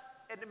wonders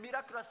and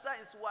miraculous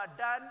signs were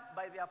done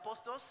by the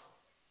apostles.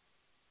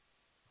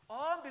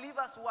 All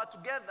believers were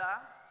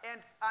together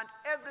and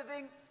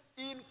everything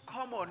in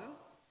common,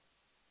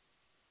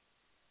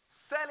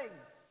 selling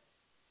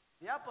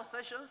their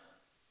possessions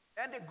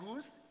and the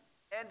goods,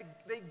 and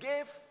they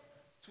gave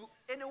to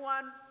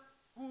anyone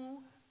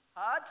who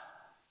had.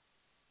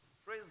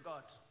 Praise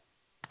God.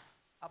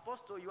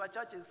 Apostle, your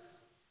church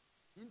is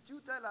Didn't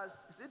you tell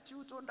us? Is it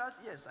you told us?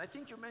 Yes, I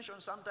think you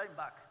mentioned some time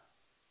back.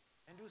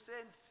 And you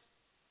said,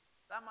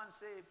 someone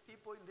say,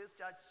 people in this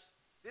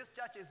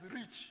church is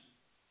rich.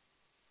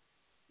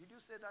 Did you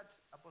say that,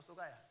 Apostle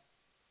Gaya?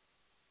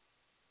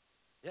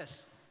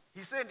 Yes.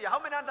 He said, yeah, how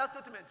many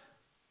understatements?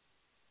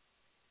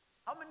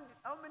 How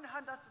many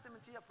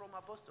understatements here from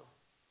Apostle?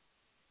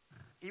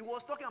 He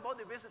was talking about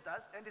the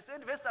visitors, and he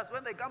said visitors,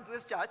 when they come to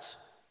this church,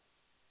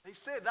 they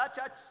say that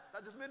church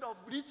that is made of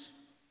rich.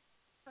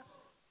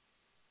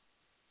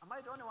 Am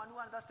I the only one who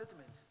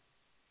understatement?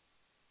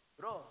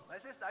 Bro, my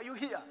sister, are you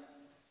here?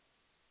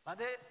 But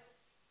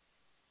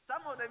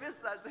some of the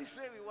visitors, they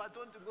say we were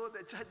told to go to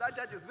the church. That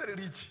church is very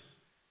rich.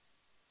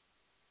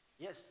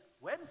 Yes,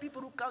 when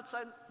people look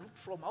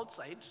from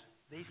outside,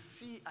 they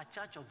see a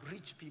church of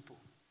rich people.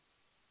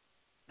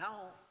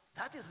 Now,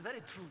 that is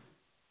very true.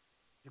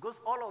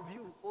 Because all of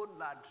you own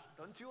land.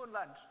 Don't you own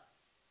land?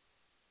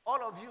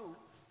 All of you,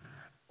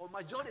 or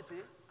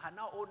majority, are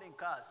now owning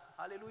cars.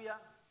 Hallelujah.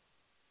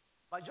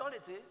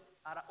 Majority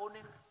are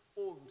owning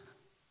homes.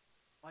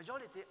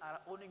 Majority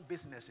are owning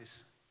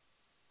businesses.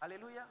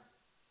 Hallelujah.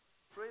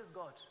 Praise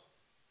God.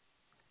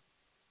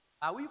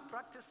 Are we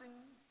practicing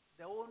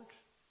the old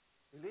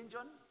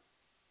religion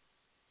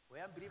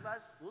where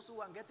believers, those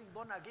who are getting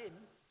born again,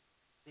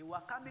 they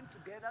were coming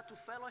together to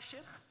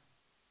fellowship,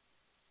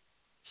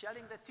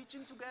 sharing the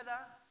teaching together,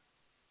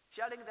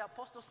 sharing the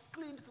apostles'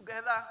 creed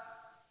together,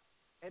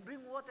 and doing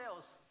what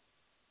else?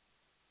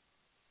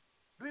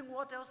 Doing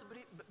what else,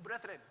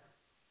 brethren?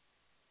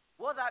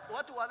 What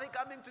were they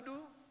coming to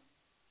do?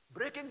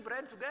 Breaking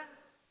bread together?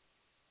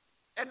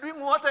 And doing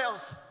what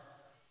else?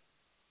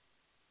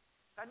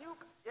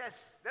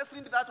 Yes, let's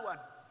read that one.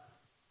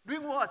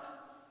 Doing what?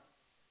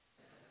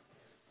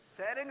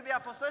 Selling their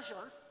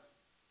possessions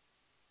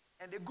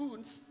and the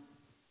goods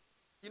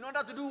in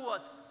order to do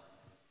what?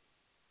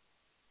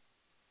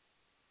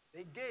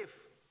 They gave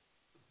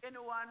to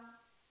anyone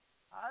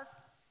as.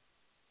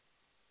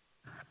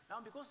 Now,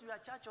 because we are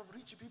a church of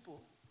rich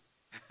people,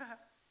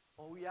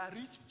 or we are a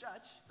rich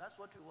church, that's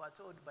what we were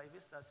told by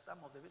visitors, some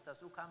of the visitors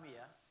who come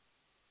here.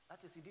 That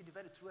is indeed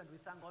very true, and we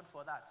thank God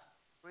for that.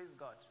 Praise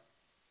God.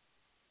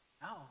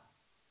 Now,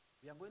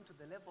 we are going to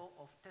the level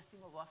of testing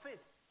of our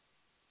faith,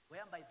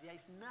 whereby there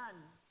is none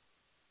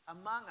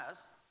among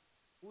us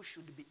who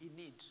should be in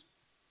need.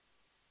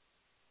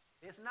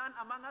 There's none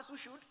among us who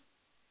should.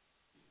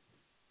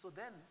 So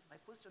then, my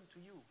question to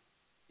you,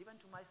 even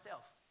to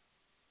myself,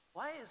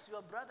 why is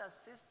your brother's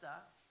sister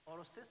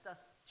or sister's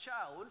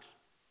child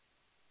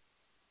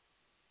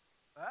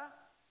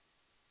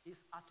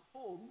is at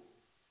home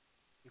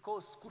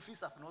because school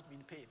fees have not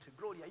been paid?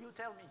 Gloria, you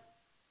tell me.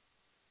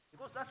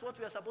 Because that's what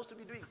we are supposed to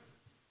be doing.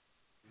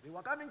 They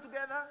were coming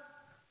together,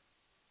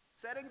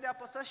 selling their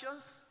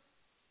possessions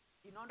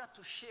in order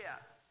to share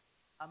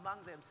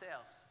among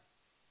themselves.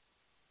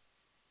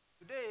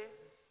 Today,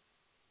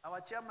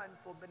 our chairman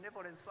for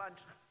Benevolence Fund,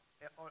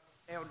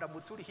 Elder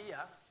Muturi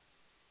here,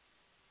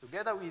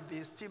 together with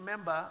his team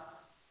member,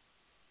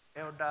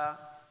 Elder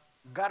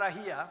Gara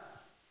here,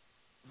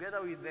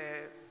 together with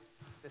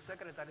the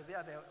secretary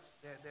there,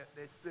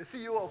 the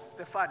CEO of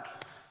the fund.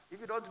 If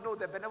you don't know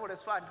the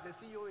Benevolence Fund, the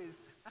CEO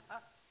is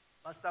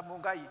Pastor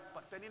Mungai,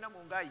 Penina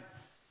Mungai.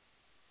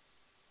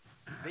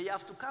 They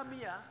have to come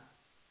here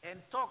and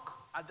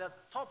talk at the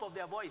top of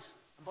their voice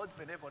about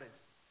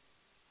benevolence.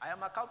 I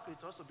am a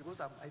culprit also because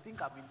I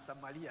think I'm in some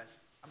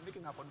alias. I'm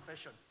making a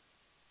confession.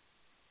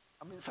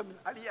 I'm in some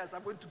alias,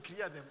 I'm going to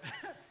clear them.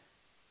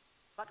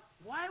 But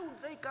why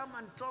would they come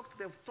and talk to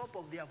the top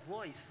of their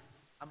voice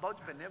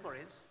about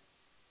benevolence?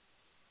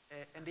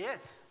 And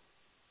yet,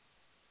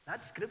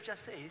 that scripture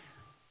says,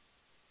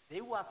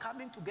 they were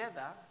coming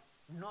together,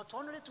 not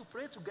only to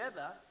pray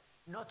together,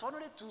 not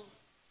only to,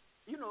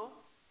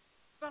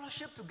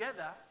 fellowship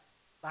together,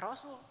 but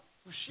also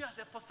to share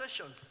their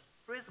possessions.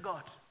 Praise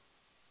God.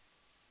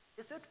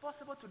 Is it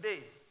possible today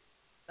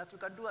that we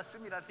can do a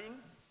similar thing?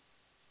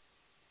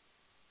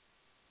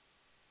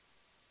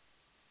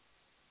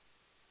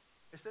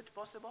 Is it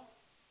possible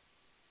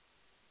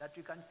that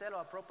we can sell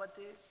our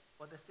property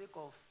for the sake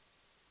of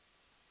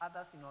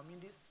others in our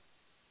midst?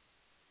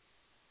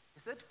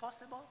 Is it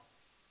possible?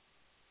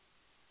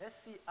 Let's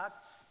see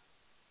Acts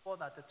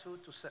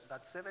 4:32 to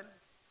 7.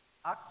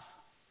 Acts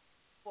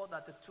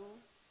 4:32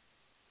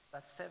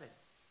 to 7.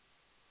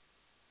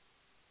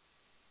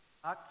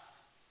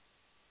 Acts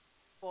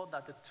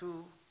 4:32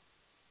 to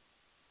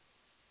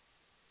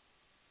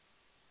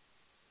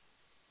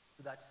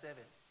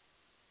 7.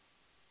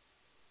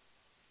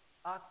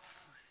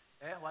 Acts,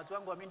 watu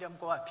wangu wa India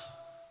mko wapi?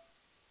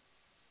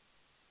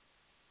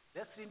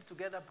 Let's read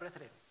together,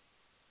 brethren.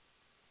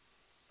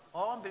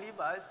 All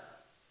believers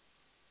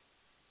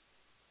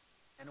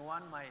in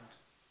one mind.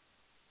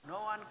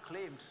 No one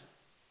claimed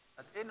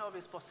that any of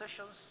his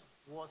possessions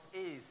was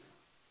his,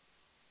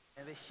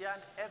 and they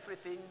shared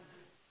everything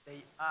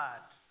they had.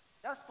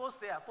 Just pause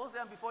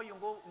there before you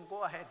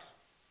go ahead.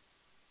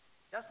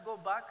 Just go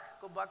back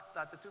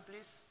 32,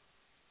 please.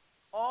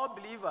 All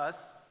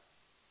believers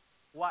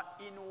were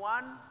in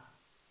one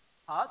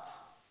heart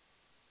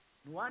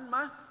One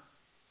man,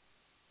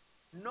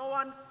 no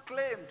one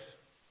claimed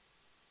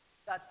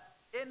that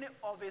any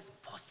of his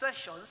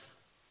possessions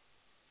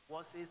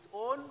was his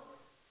own,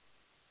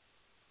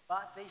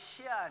 but they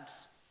shared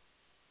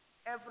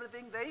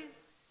everything they.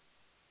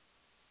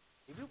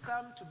 If you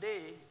come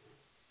today,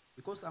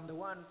 because I'm the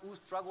one who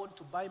struggled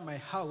to buy my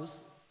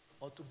house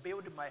or to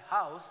build my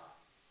house,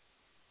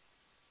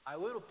 I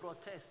will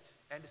protest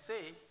and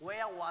say,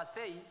 where were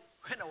they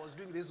when I was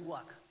doing this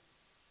work?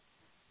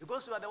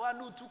 Because you are the one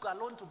who took a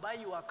loan to buy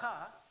your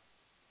car,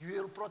 you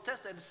will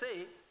protest and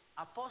say,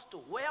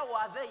 Apostle, where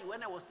were they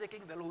when I was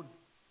taking the loan?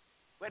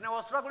 When I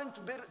was struggling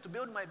to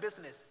build my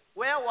business,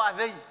 where were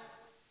they?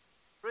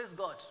 Praise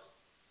God.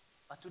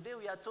 But today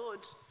we are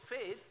told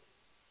faith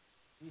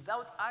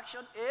without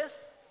action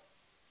is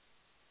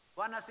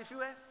one as if you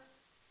were.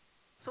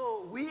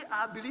 So we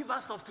are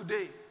believers of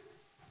today.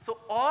 So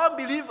all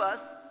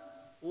believers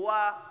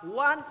were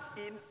one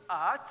in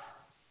heart,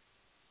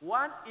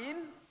 one in.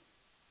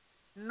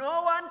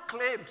 No one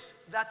claimed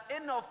that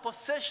any of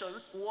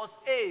possessions was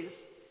his,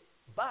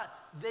 but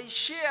they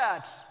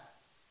shared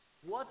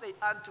what they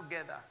earned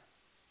together.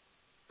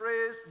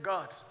 Praise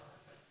God.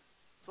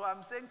 So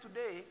I'm saying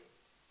today,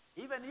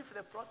 even if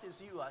the plot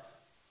is yours,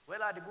 well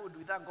and good,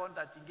 we thank God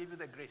that He gave you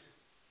the grace.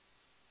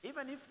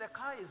 Even if the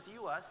car is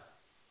yours,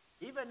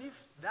 even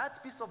if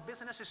that piece of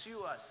business is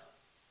yours,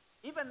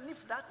 even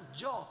if that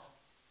job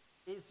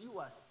is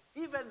yours,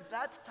 even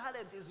that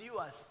talent is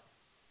yours,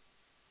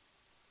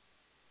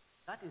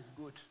 that is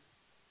good.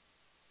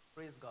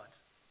 Praise God.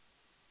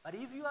 But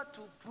if you are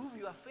to prove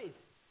your faith,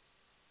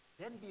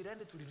 then be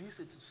ready to release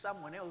it to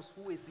someone else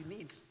who is in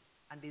need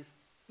and is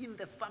in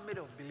the family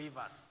of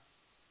believers.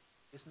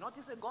 It's not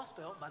a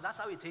gospel, but that's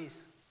how it is.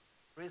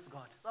 Praise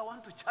God. So I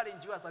want to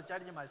challenge you as I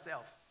challenge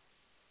myself.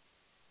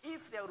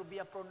 If there will be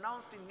a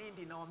pronounced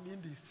need in our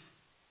midst,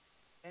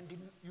 and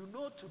you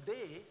know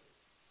today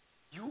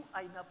you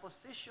are in a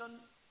position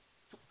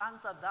to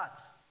answer that,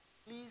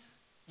 please,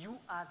 you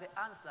are the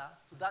answer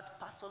to that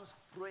person's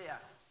prayer.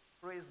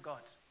 Praise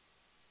God.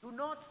 Do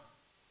not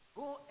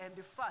go and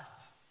fast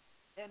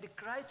and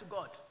cry to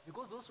God,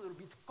 because those will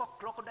be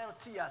crocodile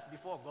tears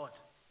before God.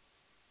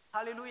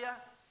 Hallelujah.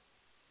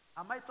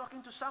 Am I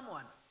talking to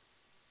someone?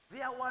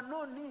 There were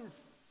no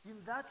needs in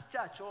that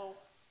church, or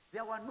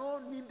there were no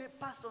needy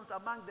persons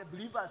among the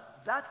believers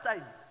that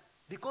time,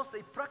 because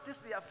they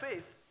practiced their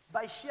faith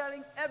by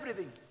sharing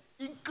everything,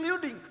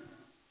 including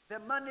the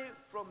money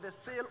from the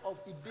sale of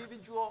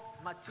individual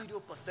material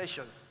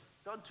possessions.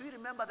 Don't you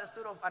remember the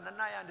story of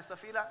Ananias and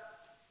Sapphira?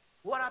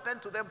 What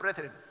happened to them,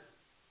 brethren?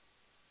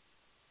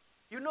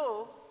 You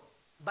know,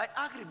 by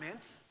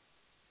agreement,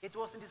 it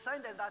was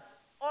decided that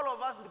all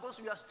of us,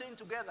 because we are staying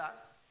together,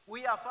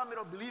 we are family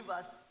of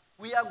believers,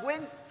 we are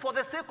going, for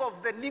the sake of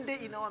the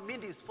needy in our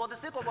midst, for the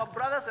sake of our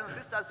brothers and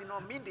sisters in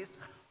our midst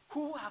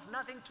who have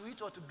nothing to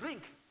eat or to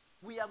drink,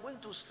 we are going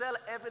to sell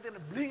everything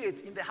and bring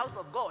it in the house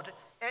of God,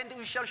 and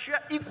we shall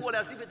share equally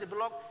as if it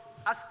belong,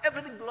 as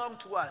everything belonged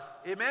to us.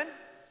 Amen?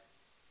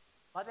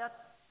 But there are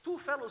two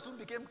fellows who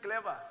became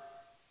clever.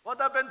 What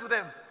happened to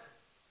them?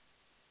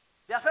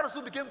 There are fellows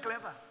who became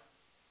clever.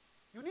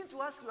 You need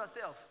to ask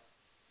yourself,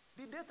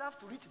 did they have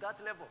to reach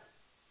that level?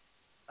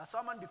 That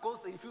someone, because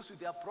they refuse with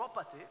their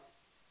property,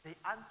 they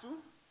earn to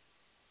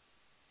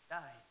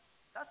die.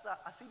 That's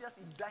a serious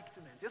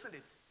indictment, isn't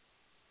it?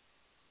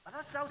 But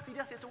that's how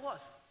serious it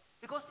was.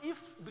 Because if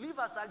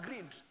believers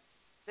agreed,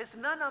 there's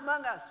none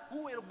among us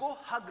who will go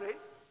hungry.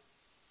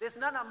 There's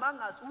none among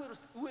us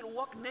who will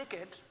walk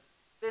naked.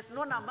 There's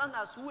none among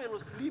us who will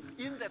sleep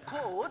in the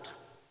cold.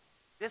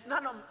 There's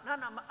none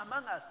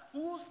among us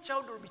whose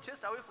child will be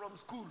chased away from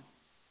school.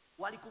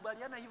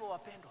 Walikubaliana hivyo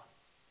wapendwa.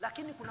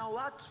 Lakini kuna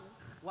watu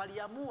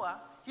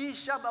waliamua hii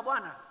shamba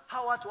bwana,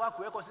 hawa watu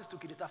hawakuweko sisi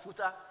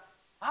tukilitafuta.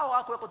 Hawa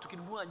hawakuweko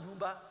tukinunua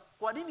nyumba.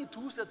 Kwa nini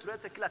tuuse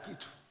tulete kila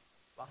kitu?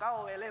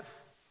 Wakawa waelefu.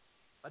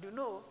 But you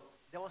know,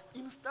 there was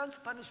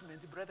instant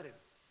punishment, brethren.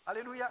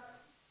 Hallelujah.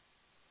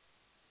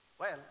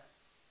 Well,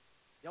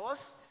 there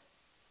was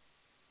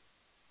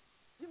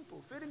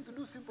simple, failing to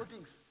do simple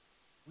things.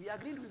 We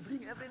agreed we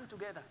bring everything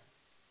together.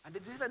 And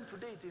it's even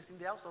today, it is in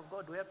the house of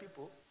God where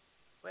people,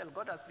 well,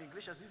 God has been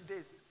gracious these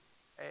days.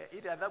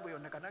 Ile adhabu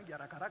yaonekanangi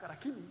haraka haraka,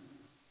 lakini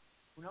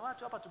kuna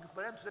watu hapa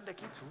tukikubaliana tutende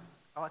kitu,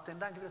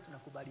 hawatendangi vile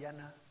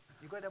tunakubaliana.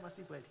 Ni kweli ama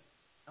si kweli?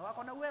 Na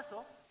wako na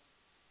uwezo.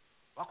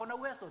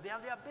 They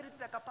have the ability,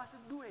 the capacity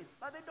to do it.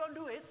 But they don't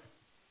do it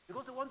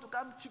because they want to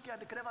come cheeky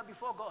and clever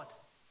before God.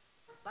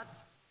 But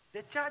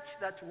the church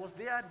that was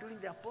there during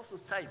the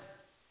apostles' time,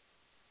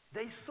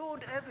 they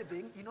sold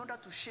everything in order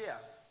to share,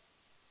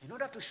 in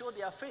order to show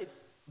their faith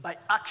by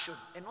action,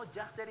 and not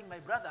just telling my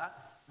brother,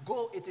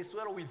 go, it is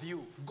well with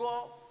you.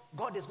 Go,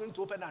 God is going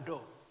to open a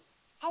door.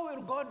 How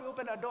will God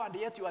open a door and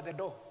yet you are the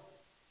door?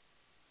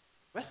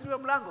 Where's your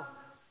mlango?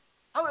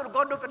 How will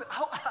God open?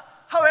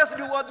 How else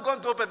do you want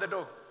God to open the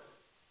door?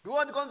 Do you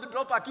want God to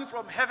drop a key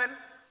from heaven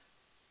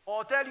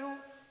or tell you,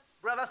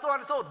 brother so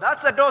and so,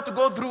 that's the door to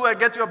go through and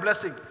get your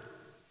blessing?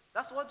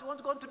 That's what you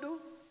want God to do?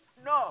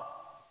 No.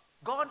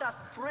 God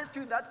has placed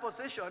you in that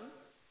position.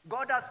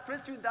 God has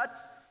placed you in that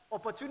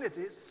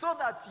opportunity so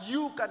that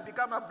you can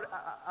become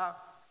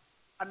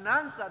an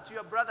answer to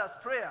your brother's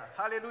prayer.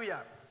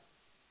 Hallelujah.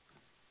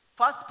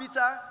 First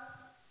Peter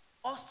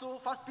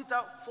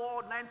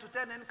 4,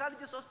 9-10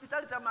 encourages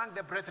hospitality among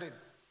the brethren.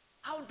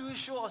 How do we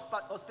show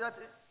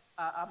hospitality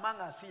among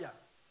us here?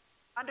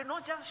 And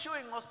not just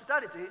showing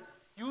hospitality,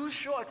 you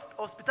show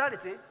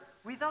hospitality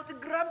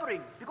without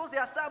grumbling. Because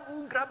there are some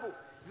who grumble.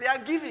 They are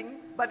giving,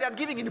 but they are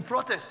giving in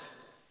protest.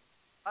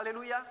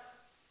 Hallelujah.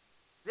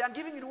 They are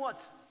giving in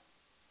what?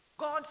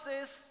 God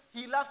says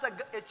he loves a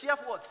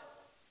cheerful what?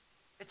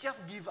 A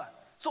cheerful giver.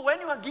 So when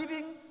you are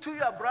giving to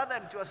your brother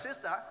and to your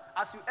sister,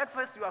 as you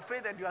exercise your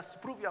faith and you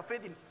prove your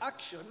faith in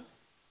action,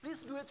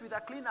 please do it with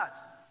a clean heart.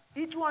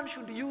 Each one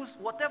should use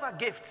whatever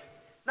gift.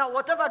 Now,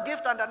 whatever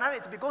gift underline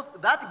it, because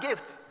that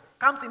gift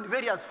comes in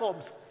various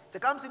forms.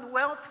 It comes in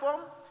wealth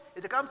form.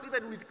 It comes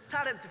even with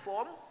talent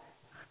form,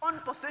 on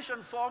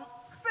possession form,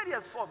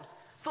 various forms.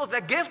 So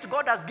the gift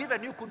God has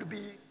given you could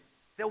be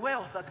the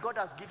wealth that God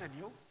has given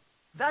you.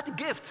 That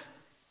gift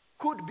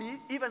could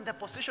be even the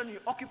position you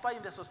occupy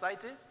in the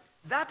society.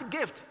 That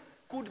gift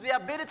could be the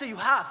ability you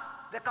have,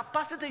 the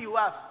capacity you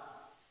have.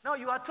 Now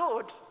you are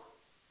told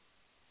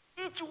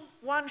each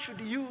one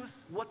should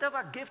use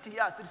whatever gift he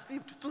has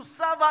received to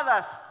serve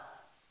others.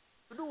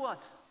 To do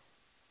what?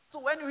 So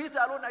when you eat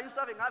alone, are you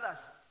serving others?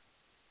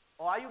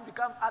 Or are you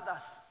become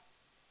others?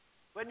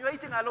 When you're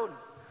eating alone,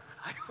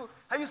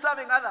 are you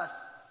serving others?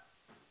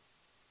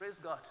 Praise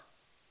God.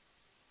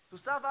 To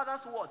serve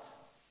others what?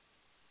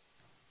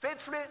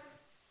 Faithfully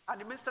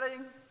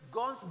administering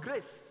God's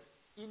grace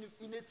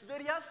in its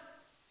various.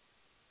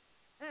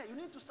 You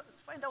need to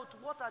find out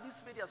what are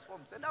these various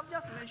forms. And I've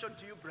just mentioned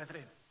to you,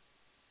 brethren,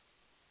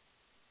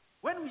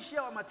 when we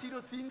share our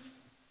material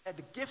things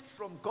and gifts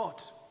from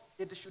God,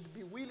 it should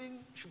be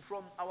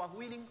from our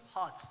willing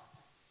hearts.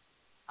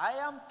 I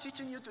am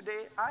teaching you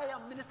today. I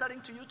am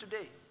ministering to you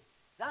today.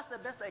 That's the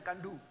best I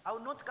can do. I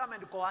will not come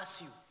and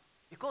coerce you,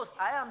 because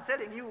I am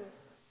telling you,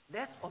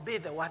 let's obey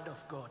the word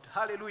of God.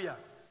 Hallelujah.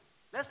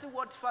 Let's see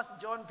what 1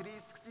 John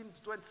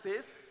 3:16-20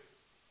 says.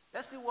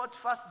 Let's see what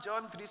 1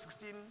 John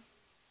 3:16,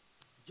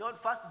 1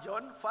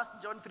 John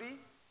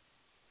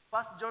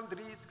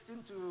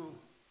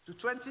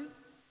 3:16-20.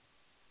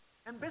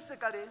 And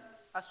basically,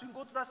 as we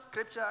go to that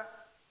scripture,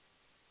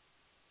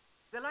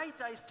 the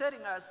writer is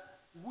telling us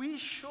we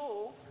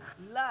show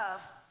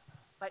love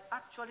by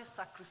actually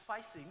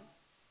sacrificing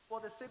for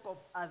the sake of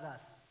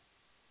others.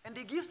 And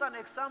he gives an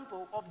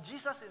example of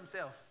Jesus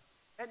himself.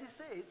 And he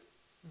says,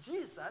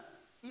 Jesus,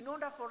 in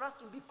order for us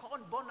to be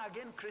called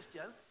born-again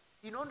Christians,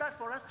 in order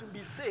for us to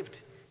be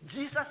saved,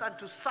 Jesus had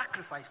to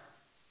sacrifice.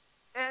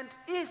 And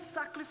he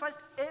sacrificed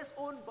his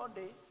own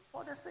body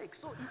for the sake.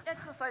 So he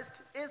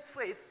exercised his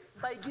faith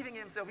by giving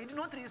himself. He did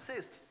not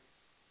resist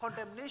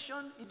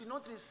condemnation. He did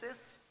not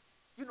resist,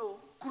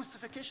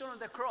 crucifixion on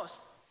the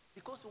cross,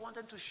 because he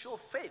wanted to show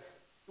faith.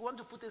 He wanted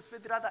to put his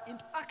faith rather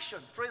into action.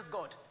 Praise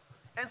God.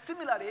 And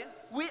similarly,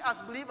 we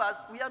as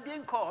believers, we are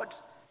being called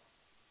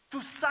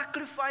to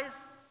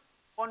sacrifice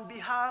on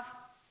behalf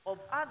of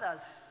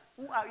others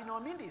who are in our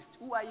midst,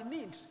 who are in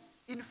need.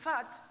 In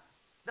fact,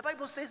 the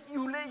Bible says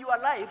you lay your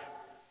life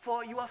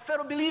for your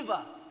fellow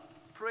believer.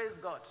 Praise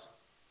God.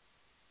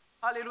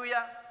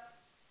 Hallelujah.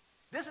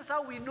 This is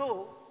how we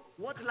know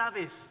what love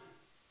is.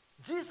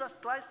 Jesus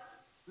Christ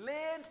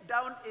laid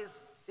down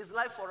his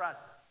life for us.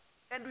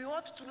 And we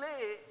ought to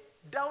lay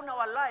down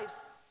our lives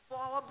for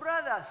our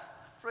brothers.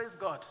 Praise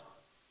God.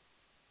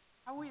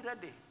 Are we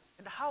ready?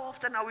 And how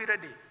often are we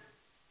ready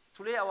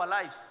to lay our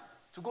lives,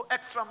 to go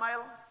extra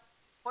mile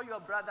for your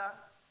brother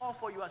or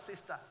for your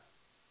sister?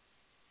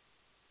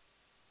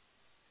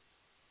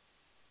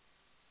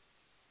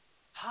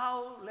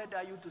 How led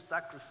are you to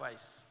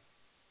sacrifice?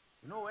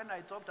 When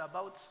I talked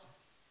about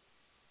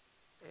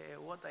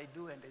what I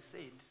do and I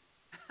said,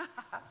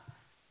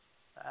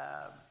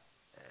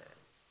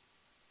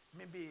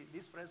 maybe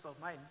these friends of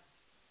mine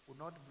would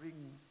not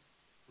bring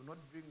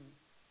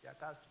their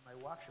cars to my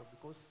workshop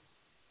because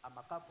I'm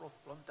a couple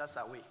of kilometers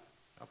away.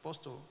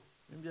 Apostle,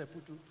 maybe I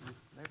put you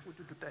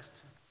to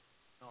test.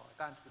 No, I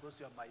can't, because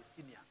you are my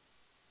senior.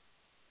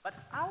 But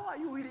how are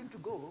you willing to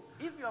go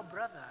if your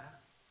brother,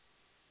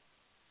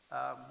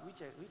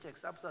 which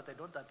accepts that I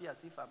don't appear as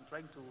if I'm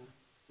trying to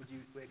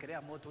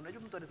kujiwekelea moto.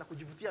 Unajua mtu anaweza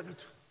kujivutia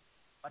vitu.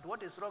 But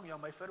what is wrong? You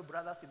are my fellow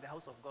brothers in the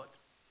house of God.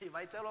 If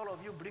I tell all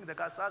of you, bring the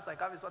cars, I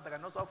come so that I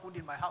can also have food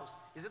in my house,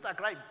 is it a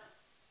crime?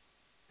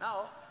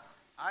 Now,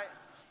 I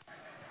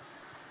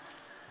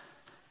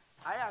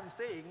am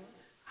saying,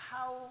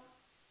 how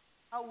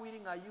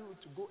willing are you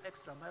to go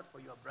extra mile for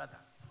your brother?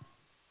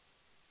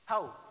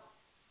 How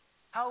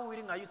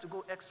willing are you to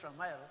go extra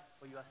mile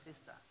for your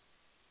sister?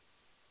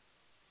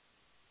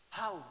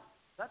 How?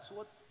 That's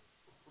what,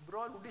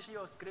 bro, we see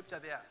your scripture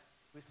there.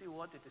 We see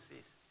what it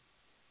says.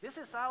 This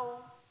is how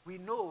we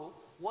know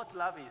what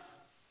love is.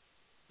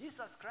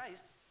 Jesus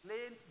Christ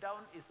laid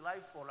down his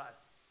life for us.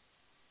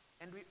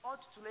 And we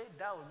ought to lay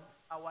down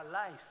our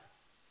lives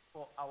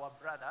for our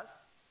brothers.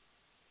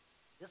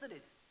 Isn't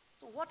it?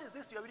 So what is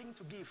this you are willing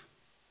to give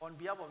on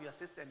behalf of your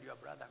sister and your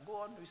brother? Go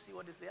on, we see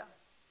what is there.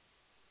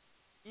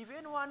 If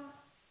anyone,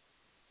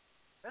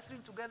 let's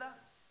read together.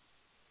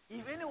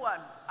 If anyone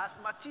has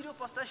material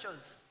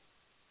possessions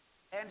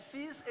and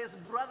sees his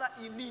brother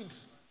in need,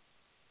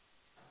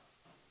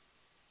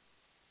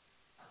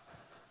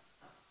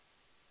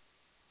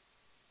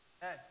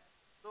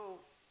 so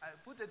I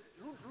put it,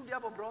 Rudy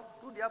Apple, bro,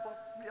 Rudy Apple.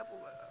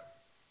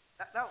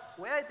 Now,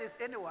 where it is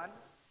anyone,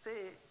 say,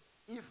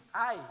 if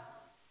I,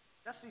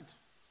 that's it.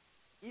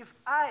 If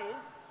I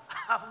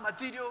have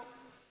material,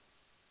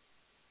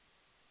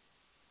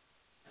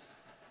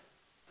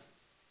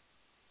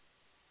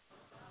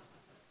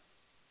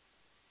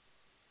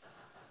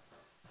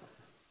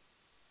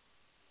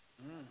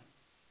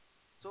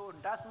 so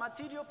does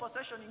material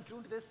possession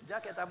include this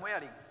jacket I'm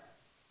wearing?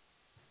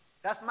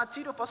 Does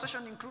material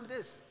possession include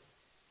this?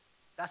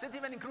 Does it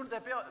even include the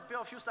pair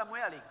of shoes I'm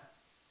wearing?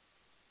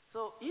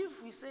 So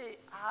if we say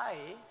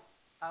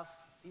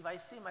if I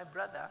see my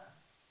brother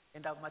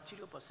and have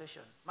material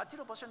possession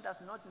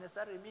does not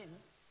necessarily mean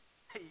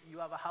you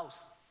have a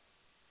house.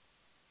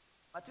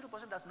 Material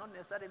possession does not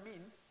necessarily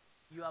mean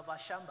you have a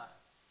shamba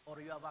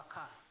or you have a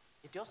car.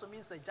 It also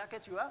means the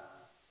jacket you have.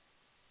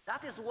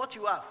 That is what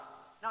you have.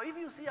 Now, if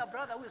you see a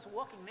brother who is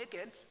walking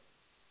naked,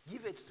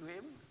 give it to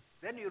him,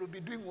 then you will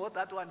be doing what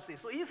that one says.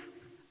 So if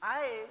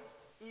I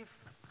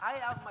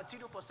have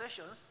material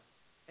possessions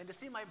and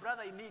see my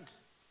brother in need,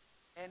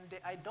 and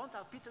I don't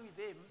have pity with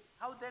him,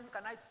 how then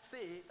can I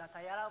say that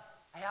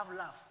I have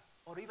love,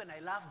 or even I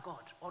love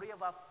God, or you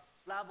have a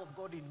love of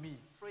God in me?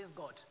 Praise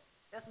God.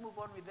 Let's move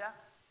on with that.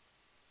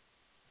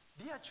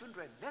 Dear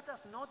children, let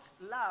us not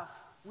laugh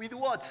with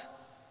what?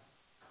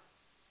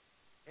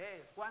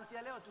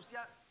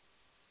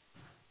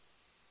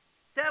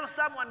 Tell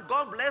someone,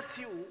 God bless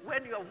you,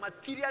 when you are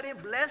materially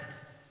blessed.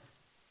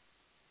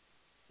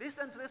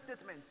 Listen to this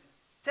statement.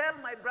 Tell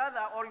my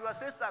brother or your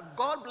sister,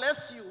 God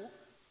bless you,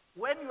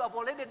 when you have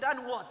already done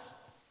what?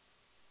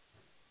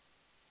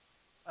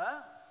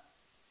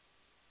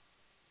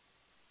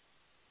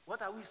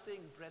 What are we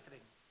saying, brethren?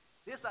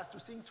 This has to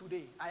sing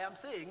today. I am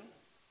saying,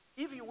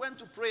 if you went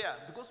to prayer,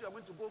 because you are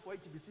going to go for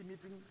HBC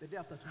meeting the day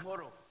after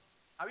tomorrow,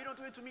 are we not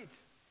going to meet?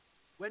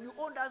 When you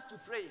order us to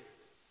pray,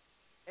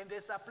 and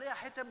there's a prayer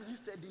item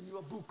listed in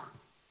your book,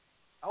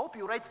 I hope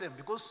you write them,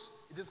 because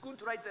it is good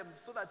to write them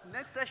so that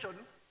next session,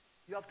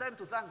 you have time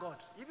to thank God.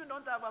 If you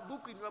don't have a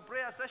book in your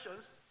prayer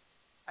sessions,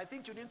 I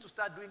think you need to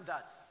start doing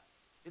that.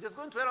 It is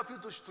going to help you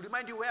to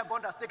remind you where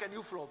God has taken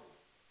you from.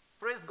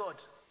 Praise God.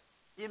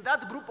 In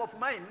that group of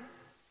mine,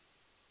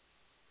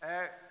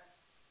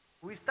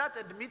 we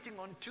started meeting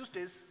on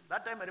Tuesdays.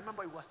 That time I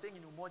remember we were staying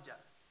in Umoja.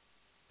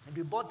 And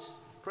we bought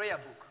prayer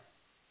book.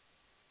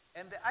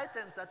 And the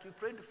items that we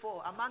prayed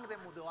for, among them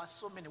there were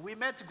so many. We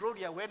met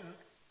Gloria when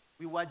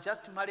we were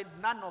just married.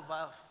 None of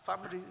our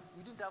family,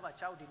 we didn't have a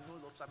child in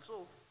all of them.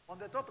 So on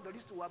the top of the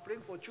list we were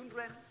praying for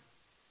children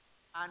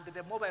and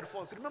the mobile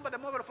phones. Remember the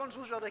mobile phones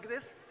which were like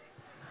this?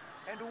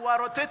 And we were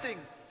rotating.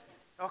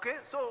 Okay,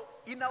 so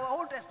in our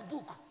oldest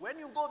book, when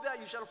you go there,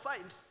 you shall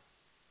find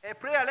a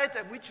prayer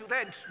letter which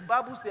read,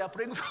 Mbaabu's, they are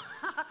praying for,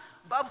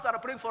 Mbaabu's are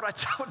praying for a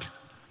child.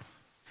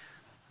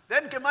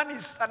 Then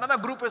Kemanis, another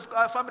group,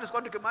 family is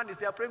called Kemanis,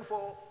 they are praying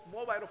for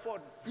mobile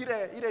phone,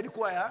 Ire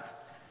require,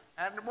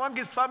 and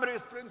Mwangi's family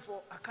is praying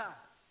for a car.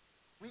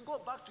 We go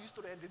back to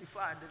history and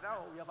refer, and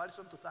now we have a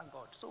reason to thank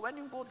God. So when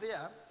you go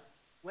there,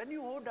 when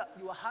you hold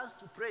your hands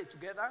to pray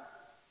together,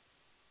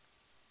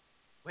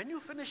 when you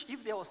finish,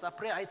 if there was a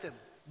prayer item,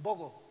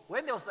 Bogo,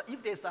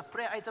 if there's a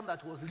prayer item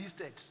that was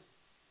listed,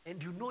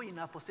 and you know in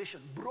our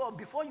possession, bro,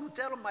 before you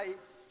tell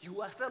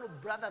your fellow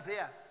brother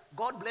there,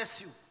 God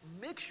bless you,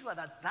 make sure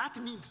that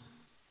that need,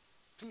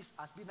 please,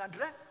 has been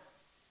addressed.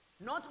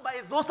 Not by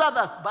those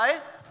others, by,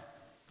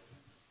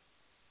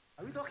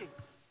 are we talking?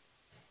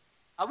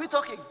 Are we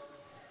talking?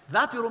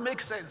 That will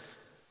make sense.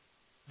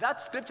 That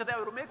scripture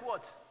there will make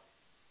what?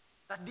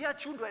 That, dear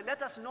children,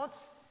 let us not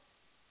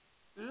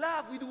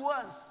love with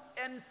words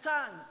and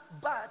tongue,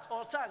 but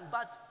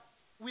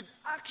with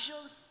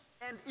actions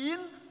and in.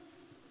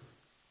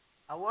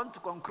 I want to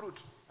conclude.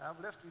 I have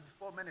left with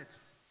 4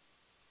 minutes.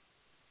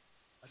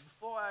 But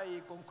before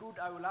I conclude,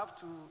 I will have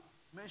to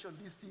mention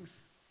these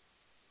things.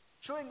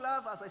 Showing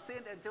love, as I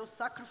said, entails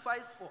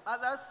sacrifice for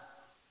others.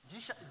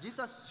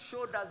 Jesus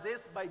showed us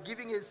this by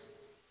giving his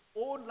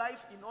own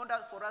life in order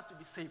for us to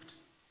be saved.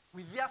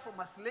 We therefore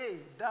must lay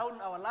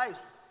down our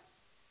lives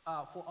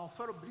for our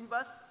fellow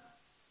believers.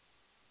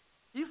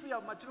 If we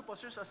have material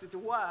possessions, as it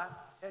were,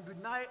 and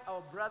deny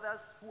our brothers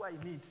who are in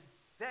need,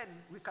 then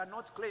we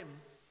cannot claim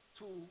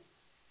to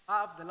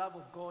have the love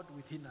of God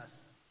within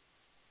us.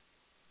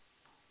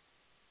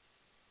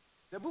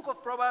 The book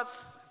of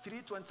Proverbs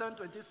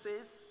 3:27-28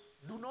 says,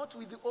 do not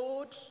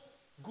withhold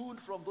good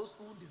from those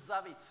who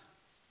deserve it,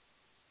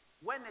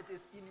 when it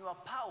is in your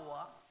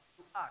power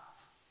to act.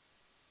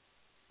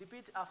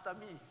 Repeat after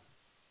me.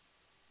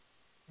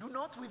 Do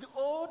not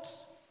withhold.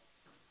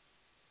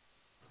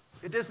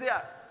 It is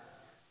there.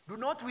 Do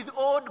not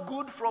withhold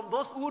good from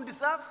those who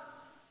deserve.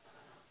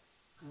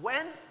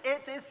 When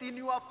it is in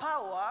your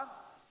power.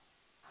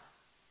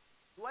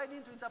 Do I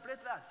need to interpret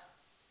that?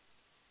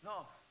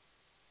 No.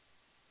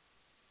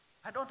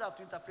 I don't have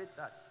to interpret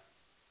that.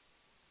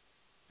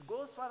 It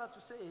goes further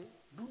to say,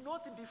 do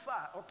not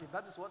defer. Okay,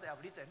 that is what I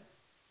have written.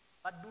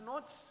 But do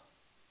not,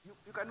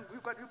 you can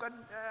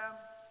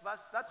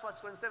that's verse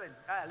 27.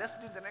 Let's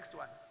read the next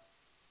one.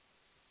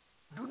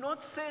 Do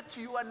not say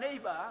to your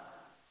neighbor,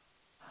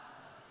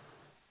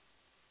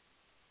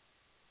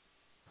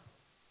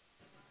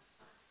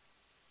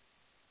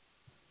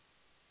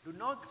 do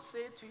not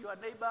say to your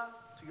neighbor,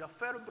 to your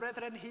fellow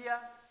brethren here,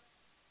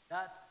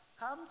 that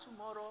come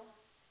tomorrow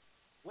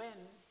when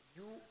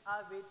you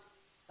have it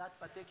that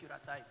particular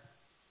time.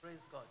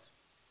 Praise God.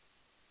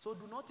 So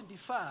do not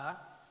defer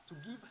to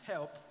give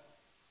help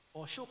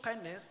or show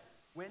kindness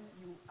when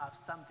you have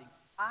something.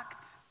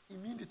 Act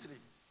immediately.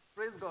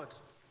 Praise God.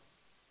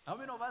 How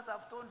many of us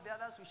have told the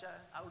others,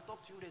 I will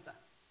talk to you later?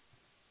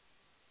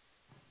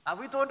 Have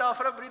we told our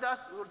fellow brothers,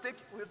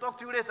 we'll talk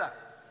to you later?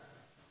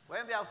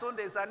 When they have told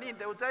there's a need,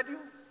 they will tell you.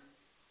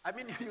 I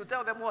mean, you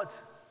tell them what?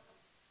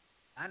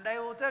 And I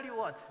will tell you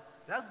what?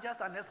 That's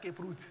just an escape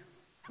route.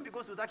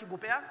 Because hutaki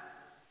kupea.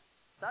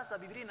 Sasa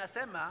Biblia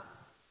inasema,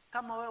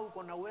 kama wewe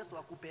uko na uwezo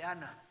wa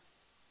kupeana,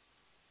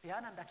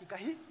 peana dakika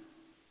hii.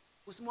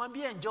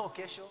 Usimwambie njoo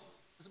kesho.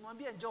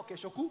 Usimwambie njoo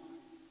kesho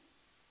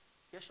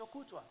kesho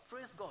kutwa.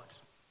 Praise God.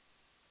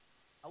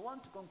 I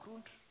want to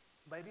conclude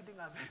by reading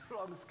a very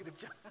long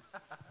scripture.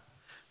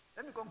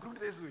 Let me conclude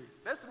this way.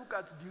 Let's look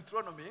at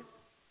Deuteronomy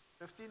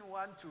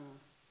 15:1 to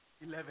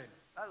 11.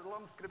 That's a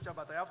long scripture,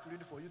 but I have to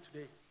read it for you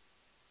today.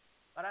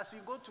 But as we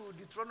go to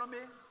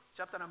Deuteronomy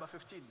chapter number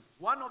 15,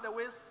 one of the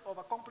ways of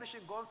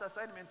accomplishing God's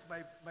assignment,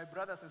 my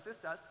brothers and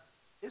sisters,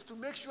 is to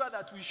make sure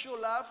that we show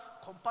love,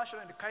 compassion,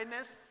 and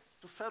kindness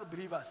to fellow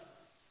believers.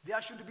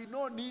 There should be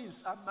no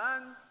needs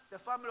among the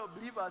family of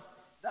believers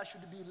that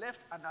should be left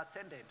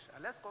unattended.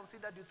 And let's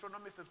consider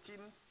Deuteronomy 15,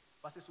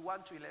 verses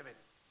 1 to 11.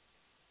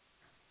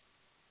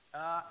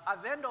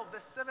 At the end of the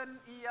 7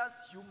 years,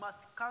 you must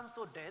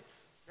cancel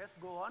debts. Let's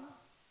go on.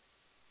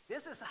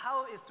 This is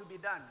how it is to be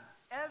done.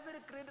 Every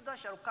creditor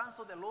shall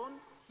cancel the loan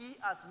he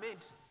has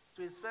made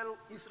to his fellow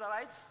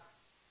Israelites.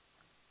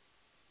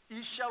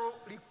 He shall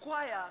not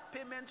require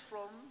payment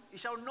from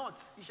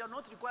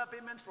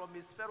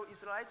his fellow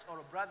Israelites or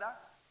a brother,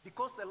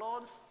 because the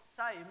Lord's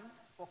time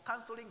for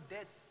canceling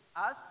debts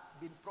has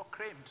been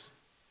proclaimed.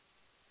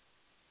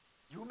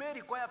 You may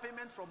require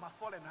payment from a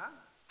foreigner,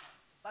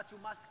 but you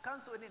must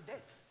cancel any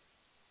debt.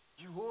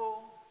 You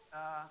owe,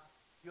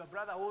 your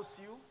brother owes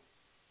you.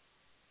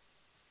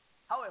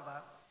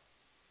 However,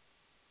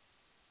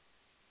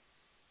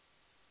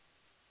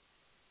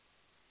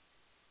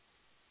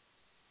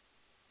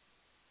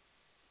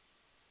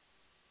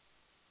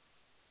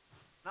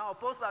 now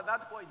pause at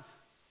that point.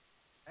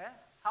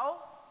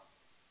 How?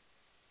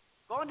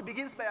 God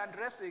begins by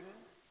addressing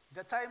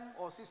the time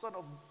or season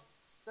of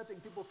setting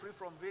people free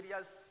from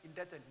various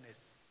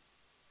indebtedness.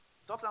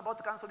 He talks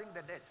about canceling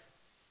the debts.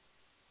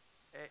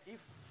 If,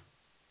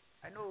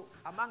 I know,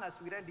 among us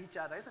we rent each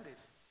other, isn't it?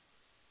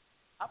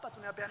 Hapa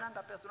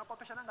tunapeananga pesa,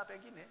 tunakopeshananga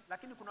pengine,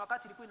 lakini kuna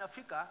wakati ilikuwa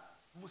inafika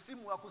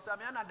msimu wa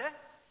kusameana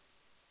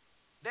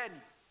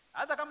deni.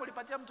 Hata kama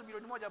ulipatia mtu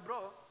milioni moja,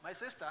 bro, my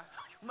sister,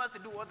 you must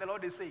do what the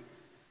Lord is saying.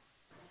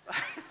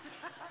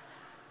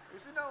 You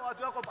see now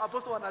watu wako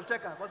apostle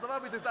wanacheka kwa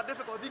sababu it is a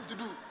difficult thing to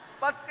do.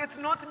 But it's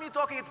not me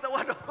talking, it's the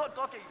word of God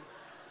talking.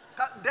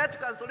 Debt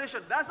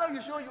cancellation. That's how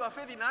you show your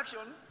faith in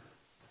action.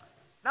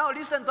 Now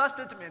listen to that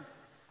statement.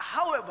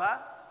 However,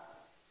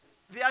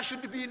 there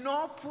should be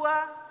no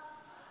poor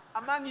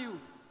among you.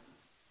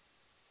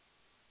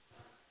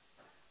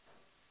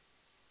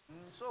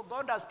 So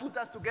God has put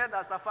us together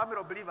as a family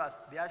of believers.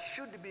 There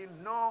should be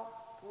no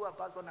poor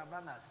person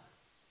among us.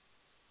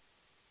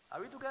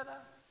 Are we together?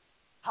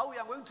 How we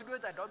are going to do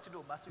it, I don't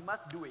know, but we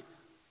must do it.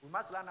 We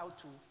must learn how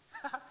to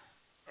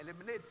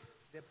eliminate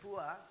the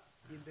poor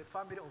in the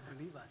family of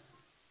believers.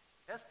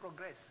 Let's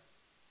progress.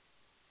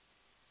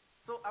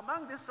 So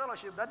among this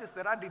fellowship, that is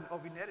the land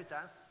of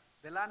inheritance,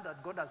 the land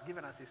that God has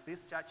given us is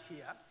this church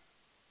here.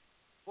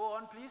 Go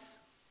on, please.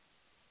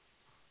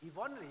 If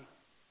only,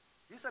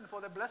 listen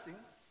for the blessing,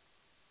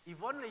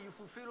 if only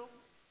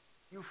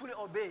you fully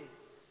obey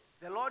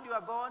the Lord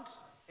your God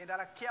and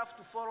are careful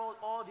to follow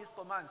all these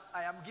commands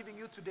I am giving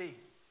you today.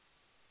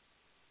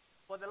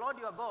 For the Lord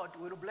your God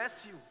will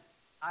bless you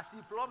as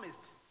he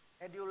promised,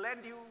 and you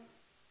lend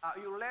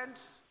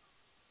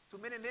to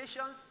many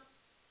nations,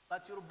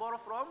 but you'll borrow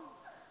from.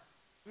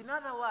 In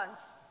other words,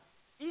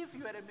 if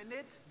you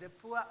eliminate the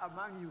poor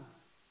among you,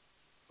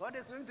 God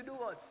is going to do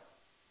what?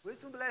 He's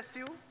going to bless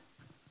you.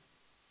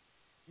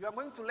 You are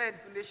going to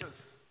lend to nations,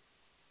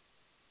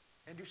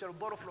 and you shall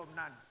borrow from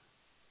none.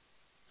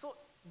 So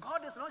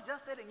God is not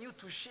just telling you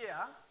to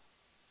share,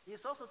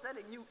 he's also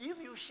telling you, if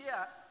you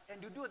share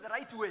and you do it the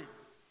right way,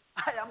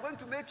 I am going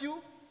to make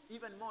you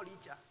even more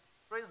richer.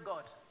 Praise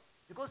God.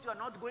 Because you are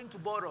not going to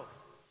borrow.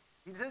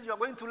 He says you are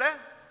going to lend.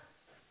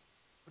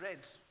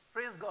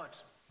 Praise God.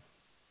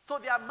 So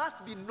there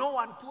must be no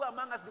one poor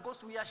among us,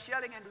 because we are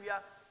sharing and we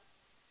are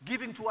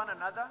giving to one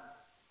another.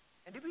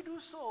 And if we do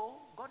so,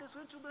 God is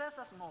going to bless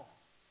us more.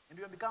 And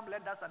we will become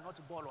lenders and not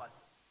borrowers.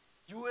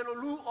 You will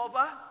rule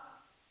over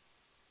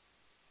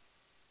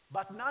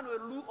but none will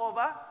rule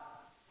over.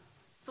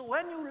 So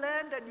when you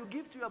lend and you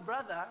give to your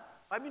brother,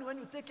 when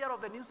you take care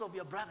of the needs of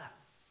your brother,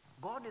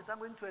 God is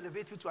going to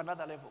elevate you to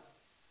another level.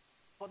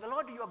 For the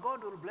Lord your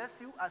God will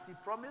bless you as he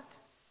promised.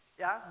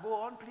 Yeah, go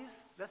on,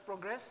 please. Let's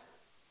progress.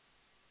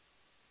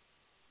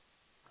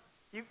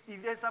 If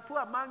there's a poor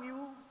among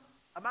you,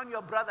 among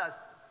your brothers,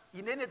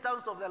 in any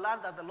towns of the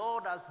land that the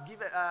Lord has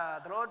given,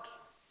 the Lord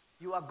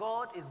your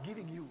God is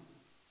giving you,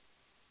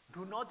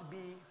 do not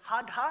be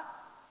hard-hearted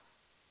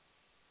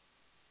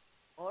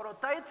or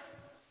tight.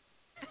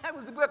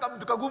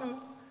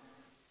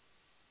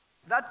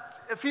 That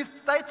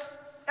fist tight.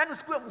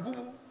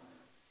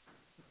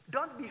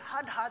 Don't be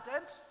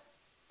hard-hearted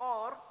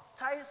or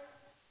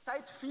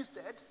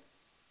tight-fisted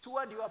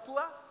toward your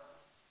poor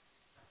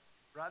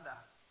brother.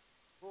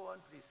 Go on,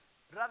 please.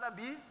 Rather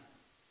be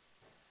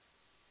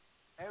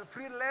a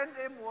free lend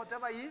him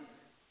whatever he.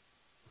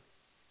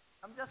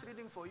 I'm just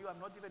reading for you. I'm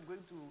not even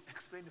going to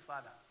explain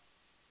further.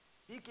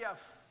 Be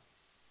careful.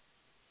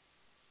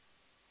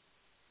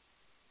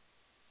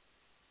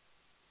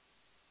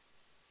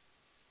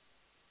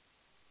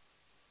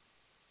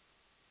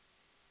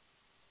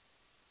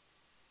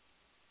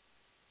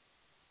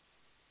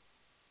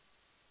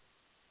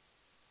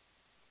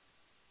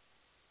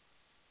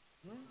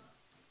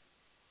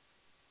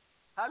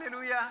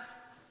 Hallelujah.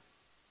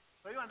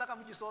 Kwa hiyo nataka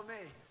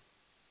mjisomee.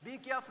 Be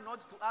careful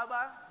not to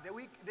harbor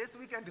this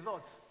weekend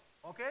thoughts.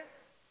 Okay?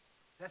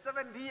 The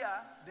 7th year,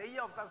 the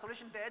year of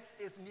cancellation dates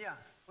is near.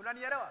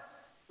 Unanielewa?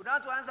 Kuna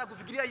watu wanaanza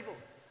kufikiria hivyo.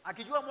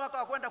 Akijua mwaka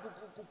wa kwenda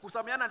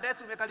kusameana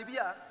dates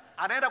umekaribia,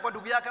 anaenda kwa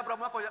ndugu yake kabla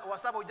mwaka wa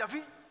 7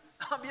 hujafi.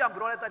 Ambia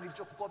brother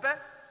nilichokukope.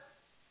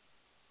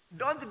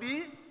 Don't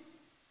be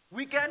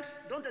weekend,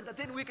 don't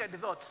entertain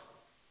weekend thoughts.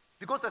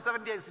 Because the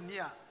 7th year is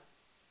near.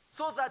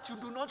 So that you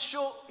do not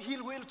show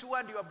ill will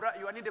toward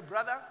your needy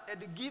brother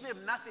and give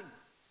him nothing.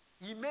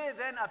 He may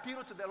then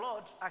appeal to the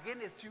Lord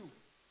against you,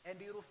 and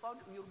you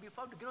will be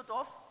found guilty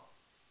of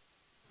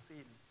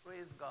sin.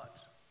 Praise God.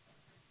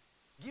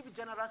 Give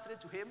generously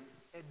to him,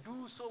 and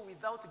do so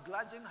without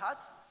grudging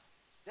hearts.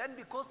 Then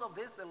because of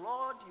this, the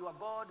Lord your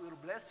God will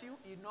bless you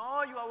in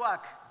all your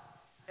work,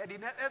 and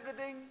in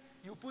everything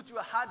you put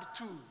your hand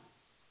to.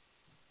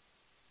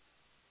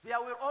 There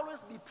will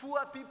always be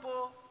poor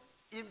people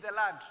in the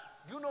land.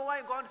 Do you know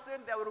why God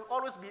said there will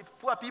always be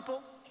poor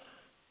people?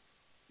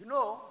 You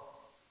know,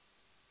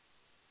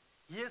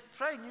 he is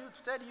trying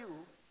to tell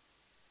you,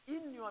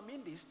 in your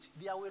midst,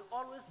 there will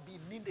always be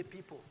needy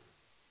people.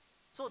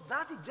 So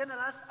that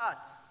generous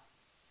act,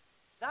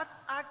 that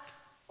act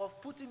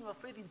of putting your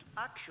faith into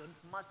action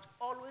must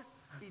always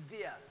be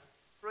there.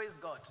 Praise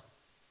God.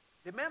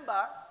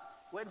 Remember,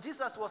 when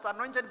Jesus was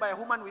anointed by a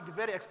woman with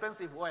very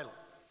expensive oil,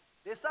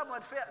 there's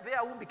someone there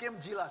who became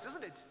jealous,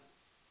 isn't it?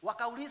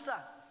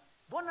 Wakauliza,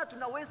 mbona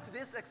tuna waste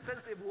this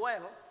expensive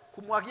oil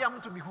kumwagia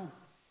mtu miguu?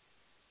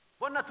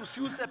 Mbona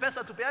tusiuse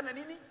pesa tupeane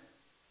nini?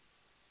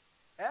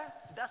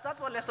 Does that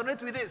one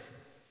resonate with this?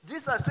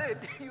 Jesus said,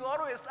 you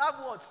always have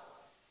what?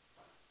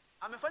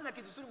 Amefanya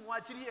kitu suri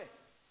muachilie.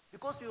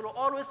 Because you will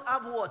always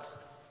have what?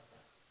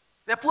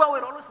 The poor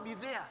will always be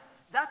there.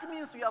 That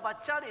means we have a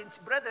challenge,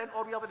 brethren,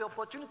 or we have the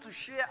opportunity to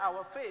share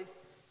our faith,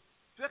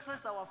 to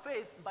exercise our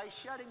faith by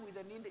sharing with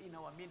the needy in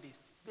our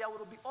midst. There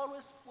will be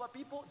always poor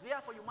people,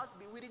 therefore you must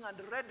be willing and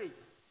ready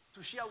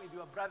to share with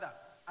your brother.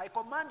 I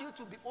command you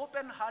to be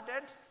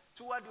open-hearted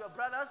toward your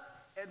brothers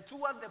and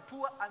toward the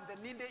poor and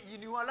the needy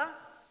in your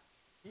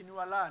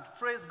land.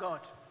 Praise God.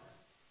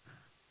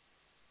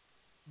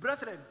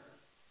 Brethren,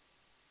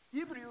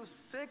 Hebrews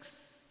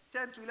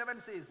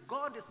 6:10-11 says,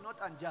 God is not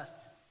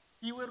unjust.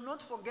 He will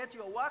not forget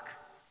your work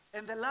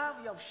and the love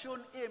you have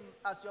shown him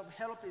as you have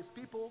helped his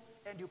people,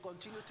 and you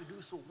continue to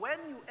do so. When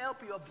you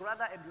help your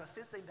brother and your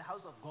sister in the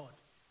house of God,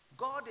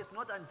 God is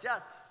not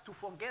unjust to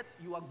forget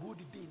your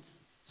good deeds.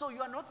 So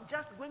you are not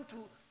just going to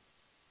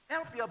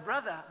help your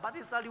brother, but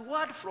it's a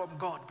reward from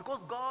God,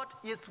 because God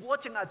is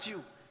watching at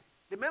you.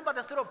 Remember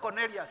the story of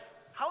Cornelius.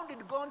 How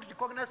did God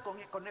recognize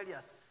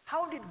Cornelius?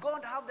 How did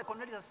God have the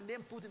Cornelius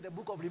name put in the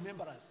book of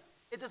remembrance?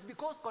 It is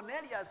because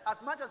Cornelius,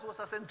 as much as was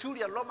a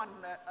centurion Roman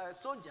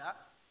soldier,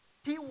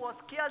 he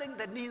was caring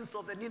the needs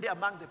of the needy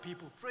among the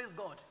people. Praise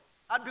God.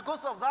 And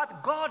because of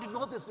that, God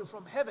noticed him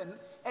from heaven,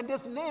 and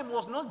his name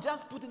was not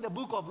just put in the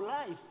book of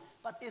life,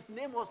 but his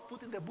name was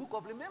put in the book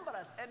of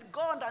remembrance. And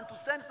God and to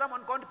send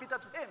someone called Peter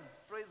to him.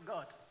 Praise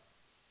God.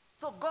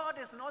 So God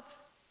is not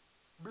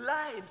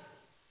blind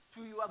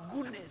to your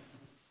goodness.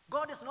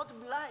 God is not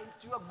blind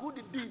to your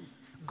good deeds.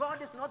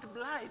 God is not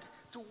blind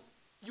to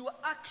your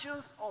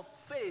actions of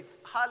faith.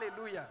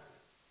 Hallelujah.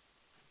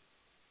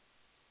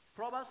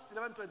 Proverbs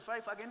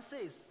 11:25 again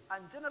says, a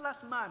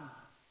generous man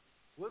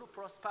will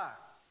prosper.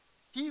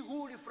 He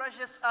who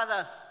refreshes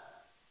others.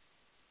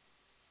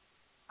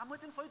 I'm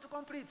waiting for you to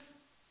complete.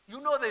 You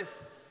know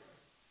this.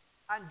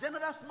 A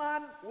generous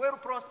man will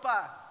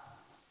prosper.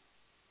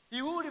 He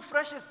who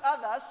refreshes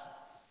others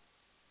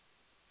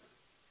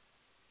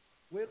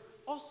will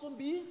also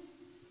be.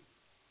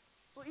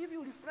 So if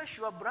you refresh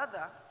your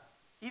brother,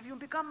 if you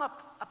become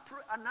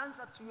an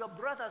answer to your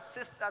brother's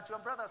sister, to your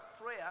brother's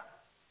prayer,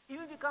 If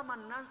you become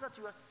an answer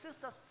to your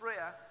sister's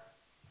prayer,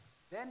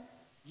 then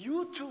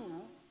you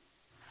too,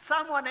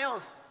 someone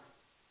else,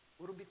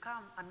 will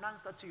become an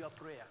answer to your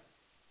prayer.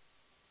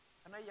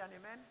 Can I hear an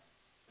amen?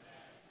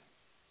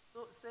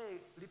 So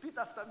say, repeat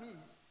after me.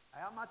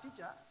 I am a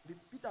teacher.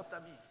 Repeat after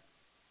me.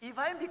 If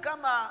I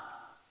become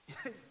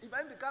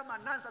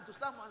an answer to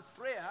someone's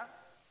prayer,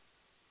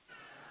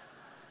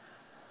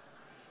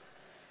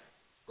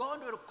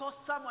 God will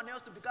cause someone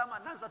else to become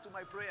an answer to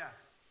my prayer.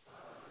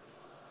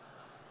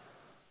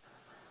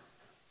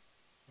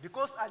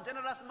 Because a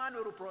generous man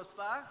will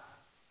prosper,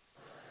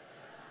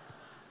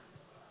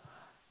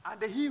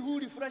 and he who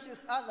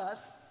refreshes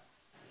others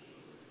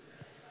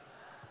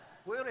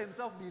will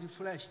himself be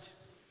refreshed.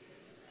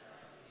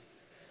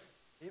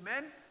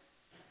 Amen?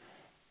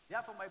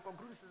 Therefore, my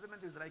concluding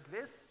statement is like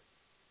this.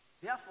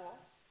 Therefore,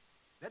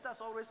 let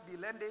us always be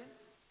lending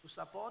to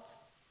support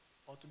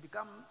or to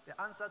become the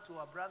answer to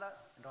our brother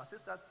and our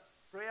sister's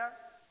prayer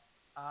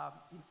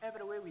in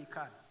every way we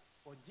can.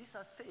 For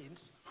Jesus said,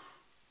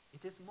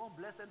 it is more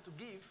blessed to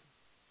give.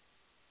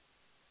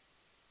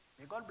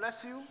 May God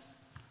bless you.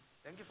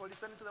 Thank you for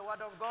listening to the word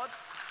of God.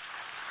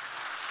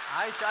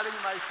 I challenge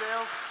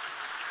myself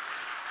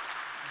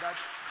that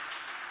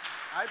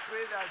I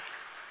pray that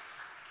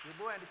you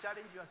go and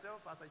challenge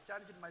yourself as I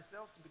challenged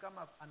myself to become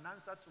an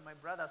answer to my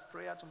brother's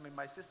prayer, to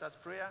my sister's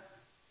prayer.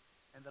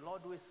 And the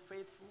Lord who is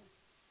faithful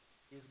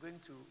is going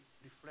to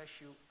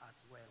refresh you as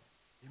well.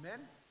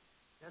 Amen?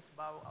 Let's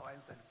bow our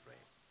heads and pray.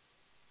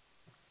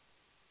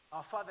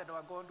 Our Father and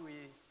our God,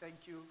 we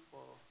thank you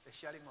for the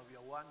sharing of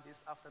your word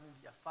this afternoon,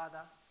 dear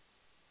Father.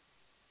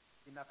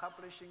 In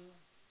accomplishing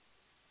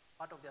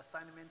part of the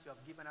assignment you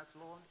have given us,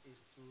 Lord,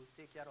 is to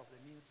take care of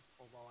the needs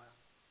of our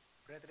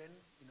brethren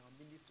in our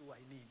ministry who are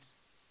in need.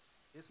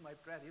 This is my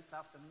prayer this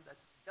afternoon, that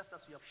just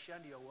as we have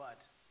shared your word,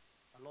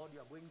 Lord,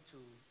 you are going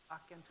to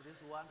hearken to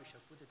this word, we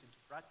shall put it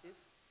into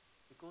practice,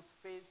 because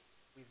faith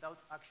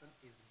without action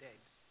is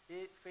dead.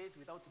 Faith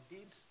without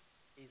deed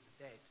is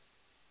dead.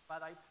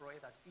 Father, I pray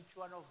that each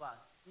one of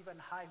us, even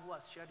I who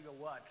has shared your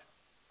word,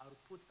 I will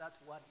put that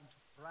word into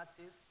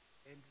practice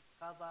and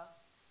discover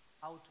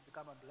how to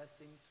become a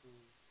blessing to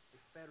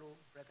the fellow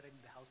brethren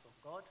in the house of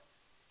God.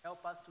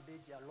 Help us today,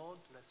 dear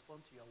Lord, to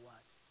respond to your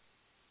word.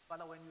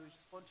 Father, when you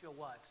respond to your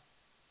word,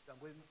 you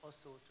are going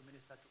also to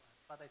minister to us.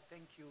 Father, I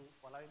thank you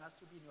for allowing us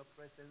to be in your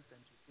presence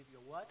and to receive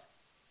your word.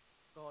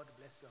 God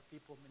bless your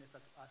people, minister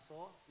to us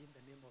all. In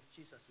the name of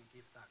Jesus, we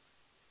give thanks.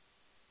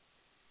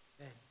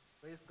 Amen.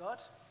 Praise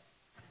God.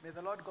 May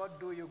the Lord God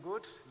do you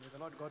good. May the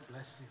Lord God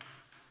bless you.